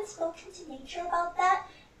I haven't spoken to nature about that.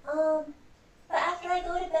 But after I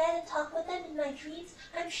go to bed and talk with them in my dreams,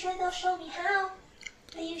 I'm sure they'll show me how.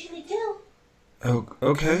 They usually do. Oh,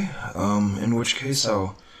 okay. In which case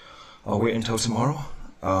I'll wait until tomorrow.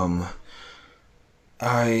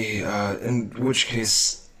 In which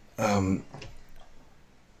case, I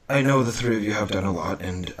know the three of you have done a lot,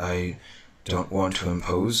 and I don't want to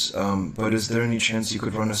impose, but is there any chance you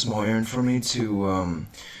could run a small errand for me to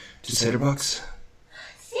Satyrbux?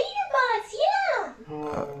 Satyrbux,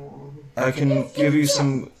 yeah! I can give you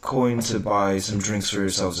some coin to buy some drinks for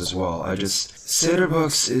yourselves as well.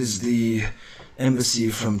 Satyrbux is the embassy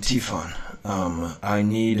from Tifon. I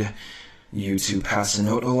need you to pass a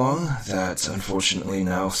note along that unfortunately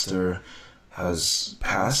Nelster has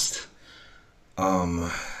passed,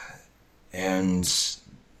 and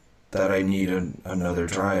that I need another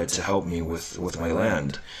dryad to help me with my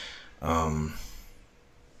land.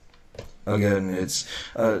 Again, it's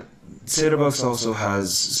Satyrbux also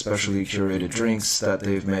has specially curated drinks that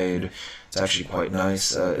they've made. It's actually quite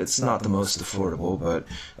nice. It's not the most affordable, but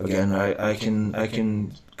again, I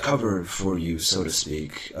can cover for you, so to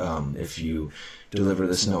speak, if you deliver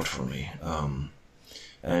this note for me.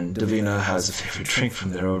 And Davina has a favorite drink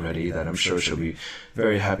from there already that I'm sure she'll be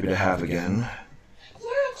very happy to have again. Yeah,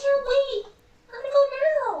 I can't wait. I'm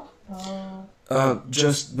gonna go now.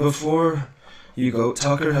 Just before you go,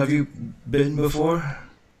 Tucker, have you been before?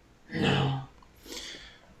 No.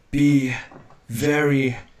 Be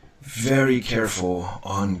very, very careful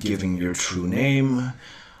on giving your true name,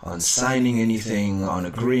 on signing anything, on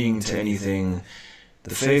agreeing to anything.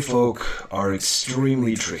 The Fae folk are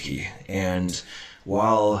extremely tricky, and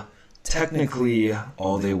while technically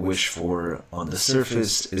all they wish for on the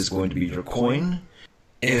surface is going to be your coin,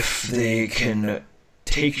 if they can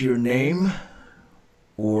take your name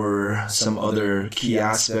or some other key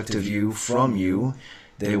aspect of you from you,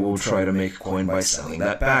 they will try to make coin by selling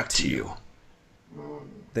that back to you.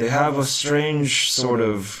 They have a strange sort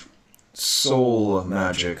of soul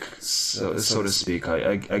magic, so to speak,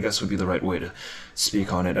 I guess would be the right way to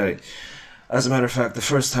speak on it. As a matter of fact, the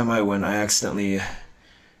first time I went, I accidentally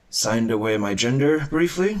signed away my gender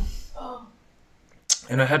briefly,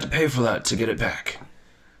 and I had to pay for that to get it back.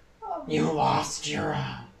 You lost your,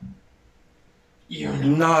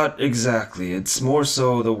 Not exactly. It's more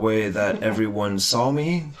so the way that everyone saw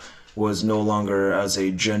me was no longer as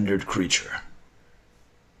a gendered creature.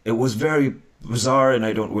 It was very bizarre, and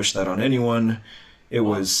I don't wish that on anyone. It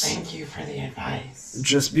was... Thank you for the advice.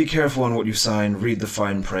 Just be careful on what you sign. Read the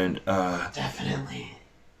fine print. Definitely.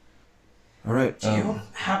 All right. Do you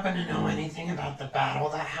happen to know anything about the battle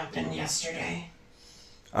that happened yesterday?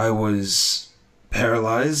 I was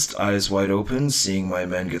paralyzed, eyes wide open, seeing my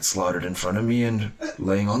men get slaughtered in front of me and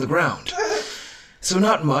laying on the ground. So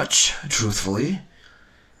not much, truthfully.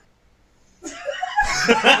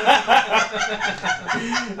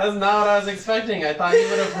 That's not what I was expecting. I thought you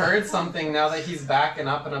would have heard something now that he's back and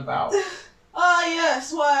up and about. Ah,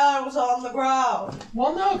 yes, why I was on the ground.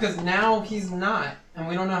 Well, no, because now he's not, and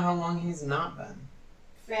we don't know how long he's not been.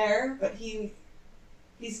 Fair, but he's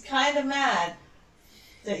kind of mad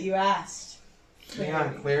that you asked. Yeah,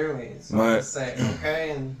 clearly. So My- I just say,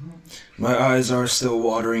 okay, and... My eyes are still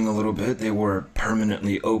watering a little bit. They were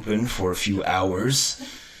permanently open for a few hours.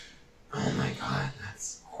 Oh my god,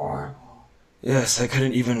 that's horrible. Yes, I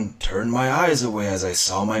couldn't even turn my eyes away as I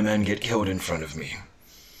saw my men get killed in front of me.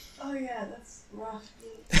 Oh yeah, that's rough.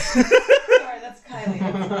 Sorry, that's Kylie.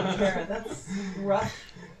 That's not Kara. That's rough.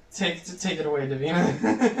 Take it away, Davina.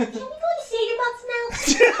 Can we go to Cedar Bucks now?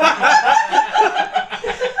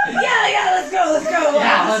 Yeah, let's go.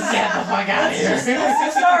 Yeah, let's get the fuck out of here.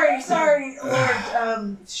 Sorry,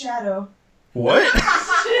 Lord Shadow. What?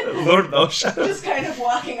 Lord Belshadow? Just kind of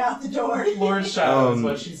walking out the door. Lord Shadow is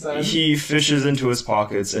what she said. He fishes into his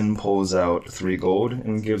pockets and pulls out 3 gold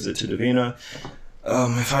and gives it to Davina.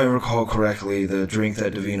 If I recall correctly, the drink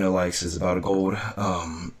that Davina likes is about a gold.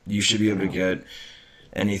 You should be able to get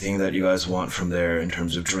anything that you guys want from there in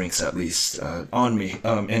terms of drinks, at least, on me.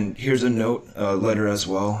 And here's a note, a letter as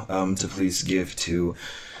well, to please give to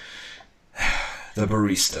the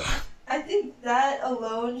barista. I think that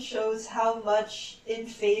alone shows how much in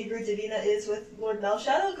favor Davina is with Lord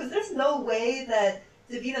Melshadow, because there's no way that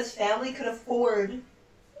Davina's family could afford.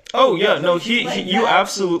 Oh yeah, no, you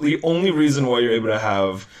absolutely, only reason why you're able to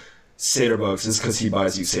have Satyr Bucks is because he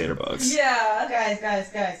buys you Satyr Bucks. Yeah,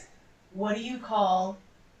 guys. What do you call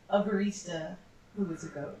a barista who is a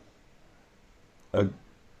goat? A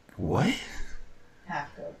what?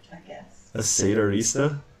 Half goat, I guess. A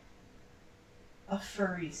Satyrista? A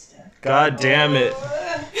furista. God damn it.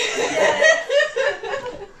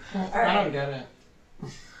 I don't get it.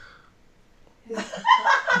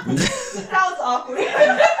 That was awkward.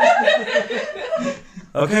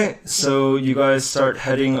 Okay, so you guys start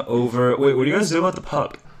heading over... Wait, what do you guys do about the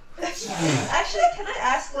pup? Actually, can I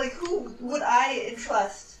ask, who would I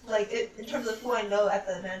entrust, in terms of who I know at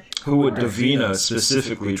the mansion? Who would Davina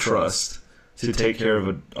specifically trust to take care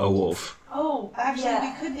of a wolf? Oh, actually,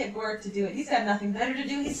 we could get Gork to do it. He's got nothing better to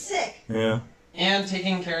do. He's sick. Yeah. And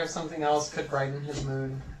taking care of something else could brighten his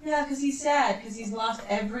mood. Yeah, because he's sad, because he's lost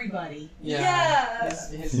everybody. Yeah.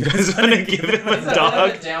 You guys want to give him He's a dog?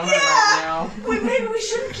 bit of a downer right now. Wait, maybe we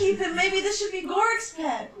shouldn't keep him. Maybe this should be Gork's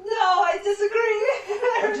pet. No, I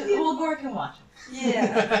disagree. Well, Gork can watch him.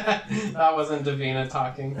 Yeah. That wasn't Davina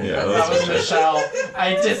talking. Yeah, that was Michelle.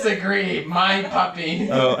 I disagree. My puppy.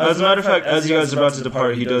 Oh, as a matter of fact, as you guys are about to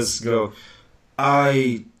depart, he does go,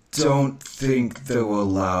 I don't think they'll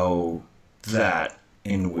allow that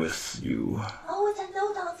in with you. Oh, it's a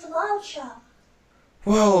no-dance loud show.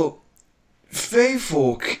 Well, Fey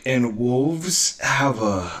folk and wolves have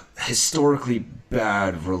a historically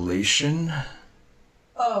bad relation.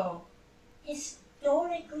 Oh.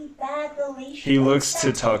 Historically bad relations. He looks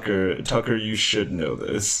to Tucker. Tucker, you should know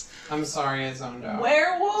this. I'm sorry, I zoned out.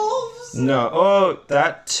 Werewolves? No, oh,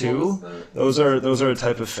 that too. Those are a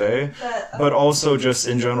type of Fey, but also just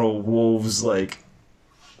in general, wolves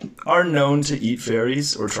are known to eat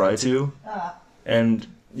fairies or try to. And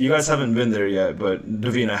you guys haven't been there yet, but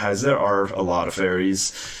Davina has. There are a lot of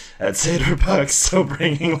fairies at Satyr Bucks, so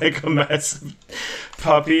bringing a massive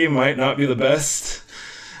puppy might not be the best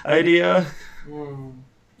idea.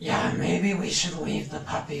 Yeah, maybe we should leave the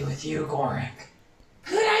puppy with you, Gorik.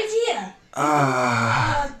 Good idea.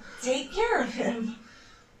 Take care of him.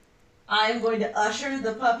 I am going to usher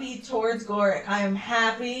the puppy towards Gork. I am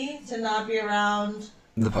happy to not be around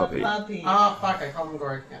The puppy. Oh, fuck, I called him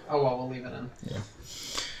Gorik. Oh, well, we'll leave it in. Yeah.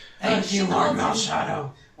 Thank you, Lord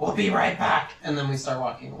Melshadow. We'll be right back. And then we start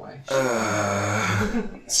walking away.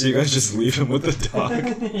 So you guys just leave him with the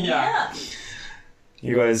dog? Yeah.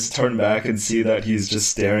 You guys turn back and see that he's just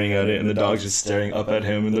staring at it, and the dog's just staring up at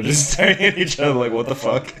him, and they're just staring at each other like, what the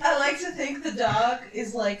fuck? I like to think the dog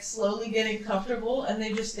is slowly getting comfortable, and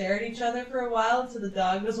they just stare at each other for a while until the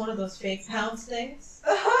dog does one of those fake pounce things.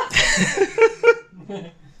 I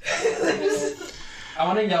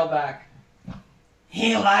want to yell back.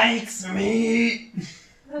 He likes me.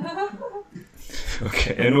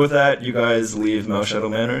 Okay, and with that, you guys leave Malshadow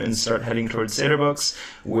Manor and start heading towards Satyrbooks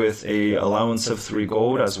with a allowance of 3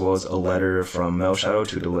 gold, as well as a letter from Malshadow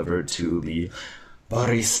to deliver to the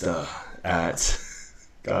barista at...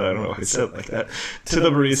 God, I don't know why I said it like that. To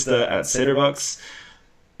the barista at Satyrbooks.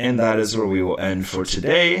 And that is where we will end for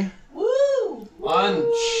today. Woo!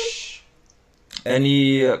 Lunch.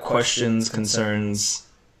 Any questions, concerns?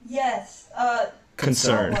 Yes.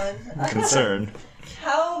 Concern. One. Concern.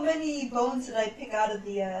 How many bones did I pick out of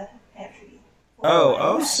the pantry? Oh,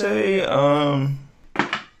 I'll say,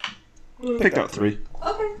 picked out 3.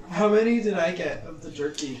 Okay. How many did I get of the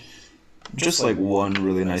jerky? Just like one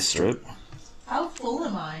really nice strip. How full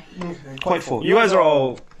am I? Okay. Quite full. You guys are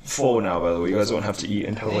all full now, by the way. You guys won't have to eat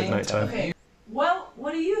until like nighttime. Okay. Well,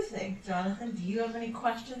 what do you think, Jonathan? Do you have any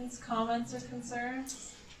questions, comments, or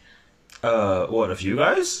concerns? What, of you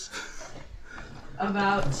guys?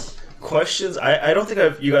 About... Questions? I don't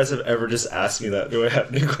think you guys have ever just asked me that. Do I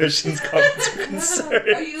have any questions, comments, or concerns?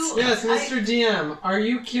 Are you... Yes, Mr. DM, are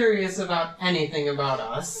you curious about anything about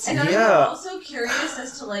us? And are you Yeah. also curious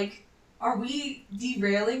as to, like, are we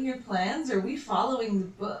derailing your plans, or are we following the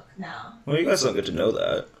book now? Well, you guys don't get to know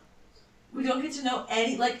that. We don't get to know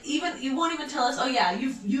any, like, even, you won't even tell us, oh yeah,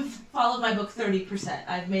 you've followed my book 30%.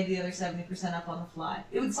 I've made the other 70% up on the fly.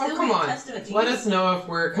 It would still come be a on. testament to Let you. us know if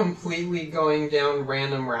we're completely going down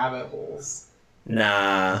random rabbit holes.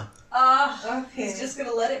 Nah. Okay. He's just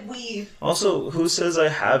gonna let it weave. Also, who says I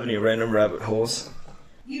have any random rabbit holes?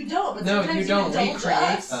 You don't, but No, sometimes you don't. We indulge create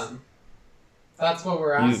us. them. That's what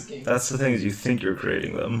we're asking. That's the thing, is you think you're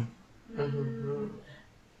creating them. Mhm.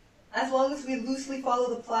 As long as we loosely follow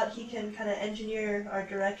the plot, he can kind of engineer our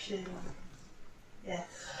direction. Yes.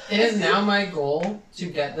 It is now my goal to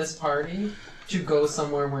get this party to go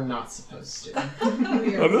somewhere we're not supposed to. I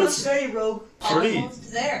mean, That's that's very rogue. pretty,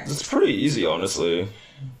 Almost there. that's pretty easy, honestly.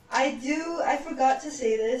 I forgot to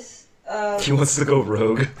say this. He wants to go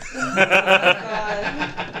rogue.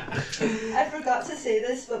 I forgot to say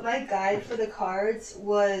this, but my guide for the cards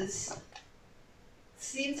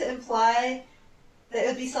seemed to imply that it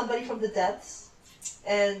would be somebody from the depths,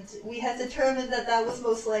 and we had determined that was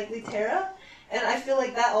most likely Terra, and I feel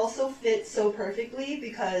like that also fits so perfectly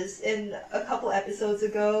because in a couple episodes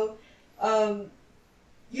ago,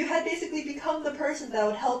 you had basically become the person that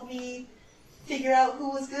would help me figure out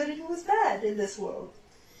who was good and who was bad in this world.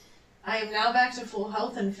 I am now back to full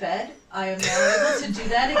health and fed. I am now able to do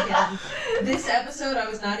that again. This episode, I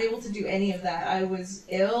was not able to do any of that. I was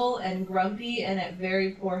ill and grumpy and at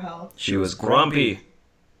very poor health. She was grumpy.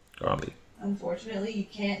 Grumpy. Unfortunately, you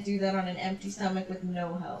can't do that on an empty stomach with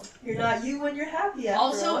no health. You're not you when you're happy, after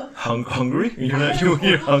Also, all. Hungry? You're not doing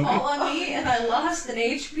you're hungry. all on me, and I lost an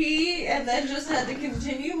HP, and then just had to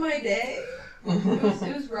continue my day. It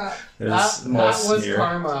was rough. That was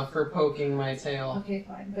karma for poking my tail. Okay,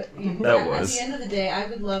 fine, but That was. at the end of the day, I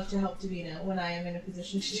would love to help Davina when I am in a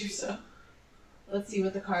position to do so. Let's see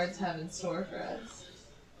what the cards have in store for us.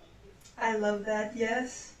 I love that,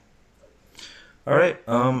 yes. Alright,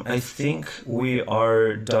 I think we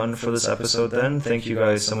are done for this episode then. Thank you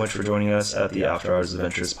guys so much for joining us at the After Hours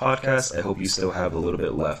Adventures podcast. I hope you still have a little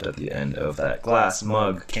bit left at the end of that glass,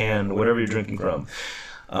 mug, can, whatever you're drinking from.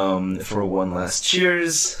 For one last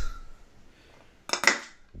cheers.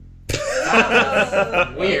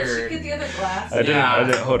 Weird. Get the other glass. I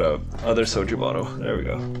didn't, hold up. Other soju bottle. There we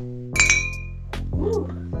go. Woo.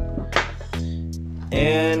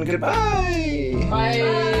 And goodbye!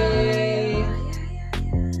 Bye.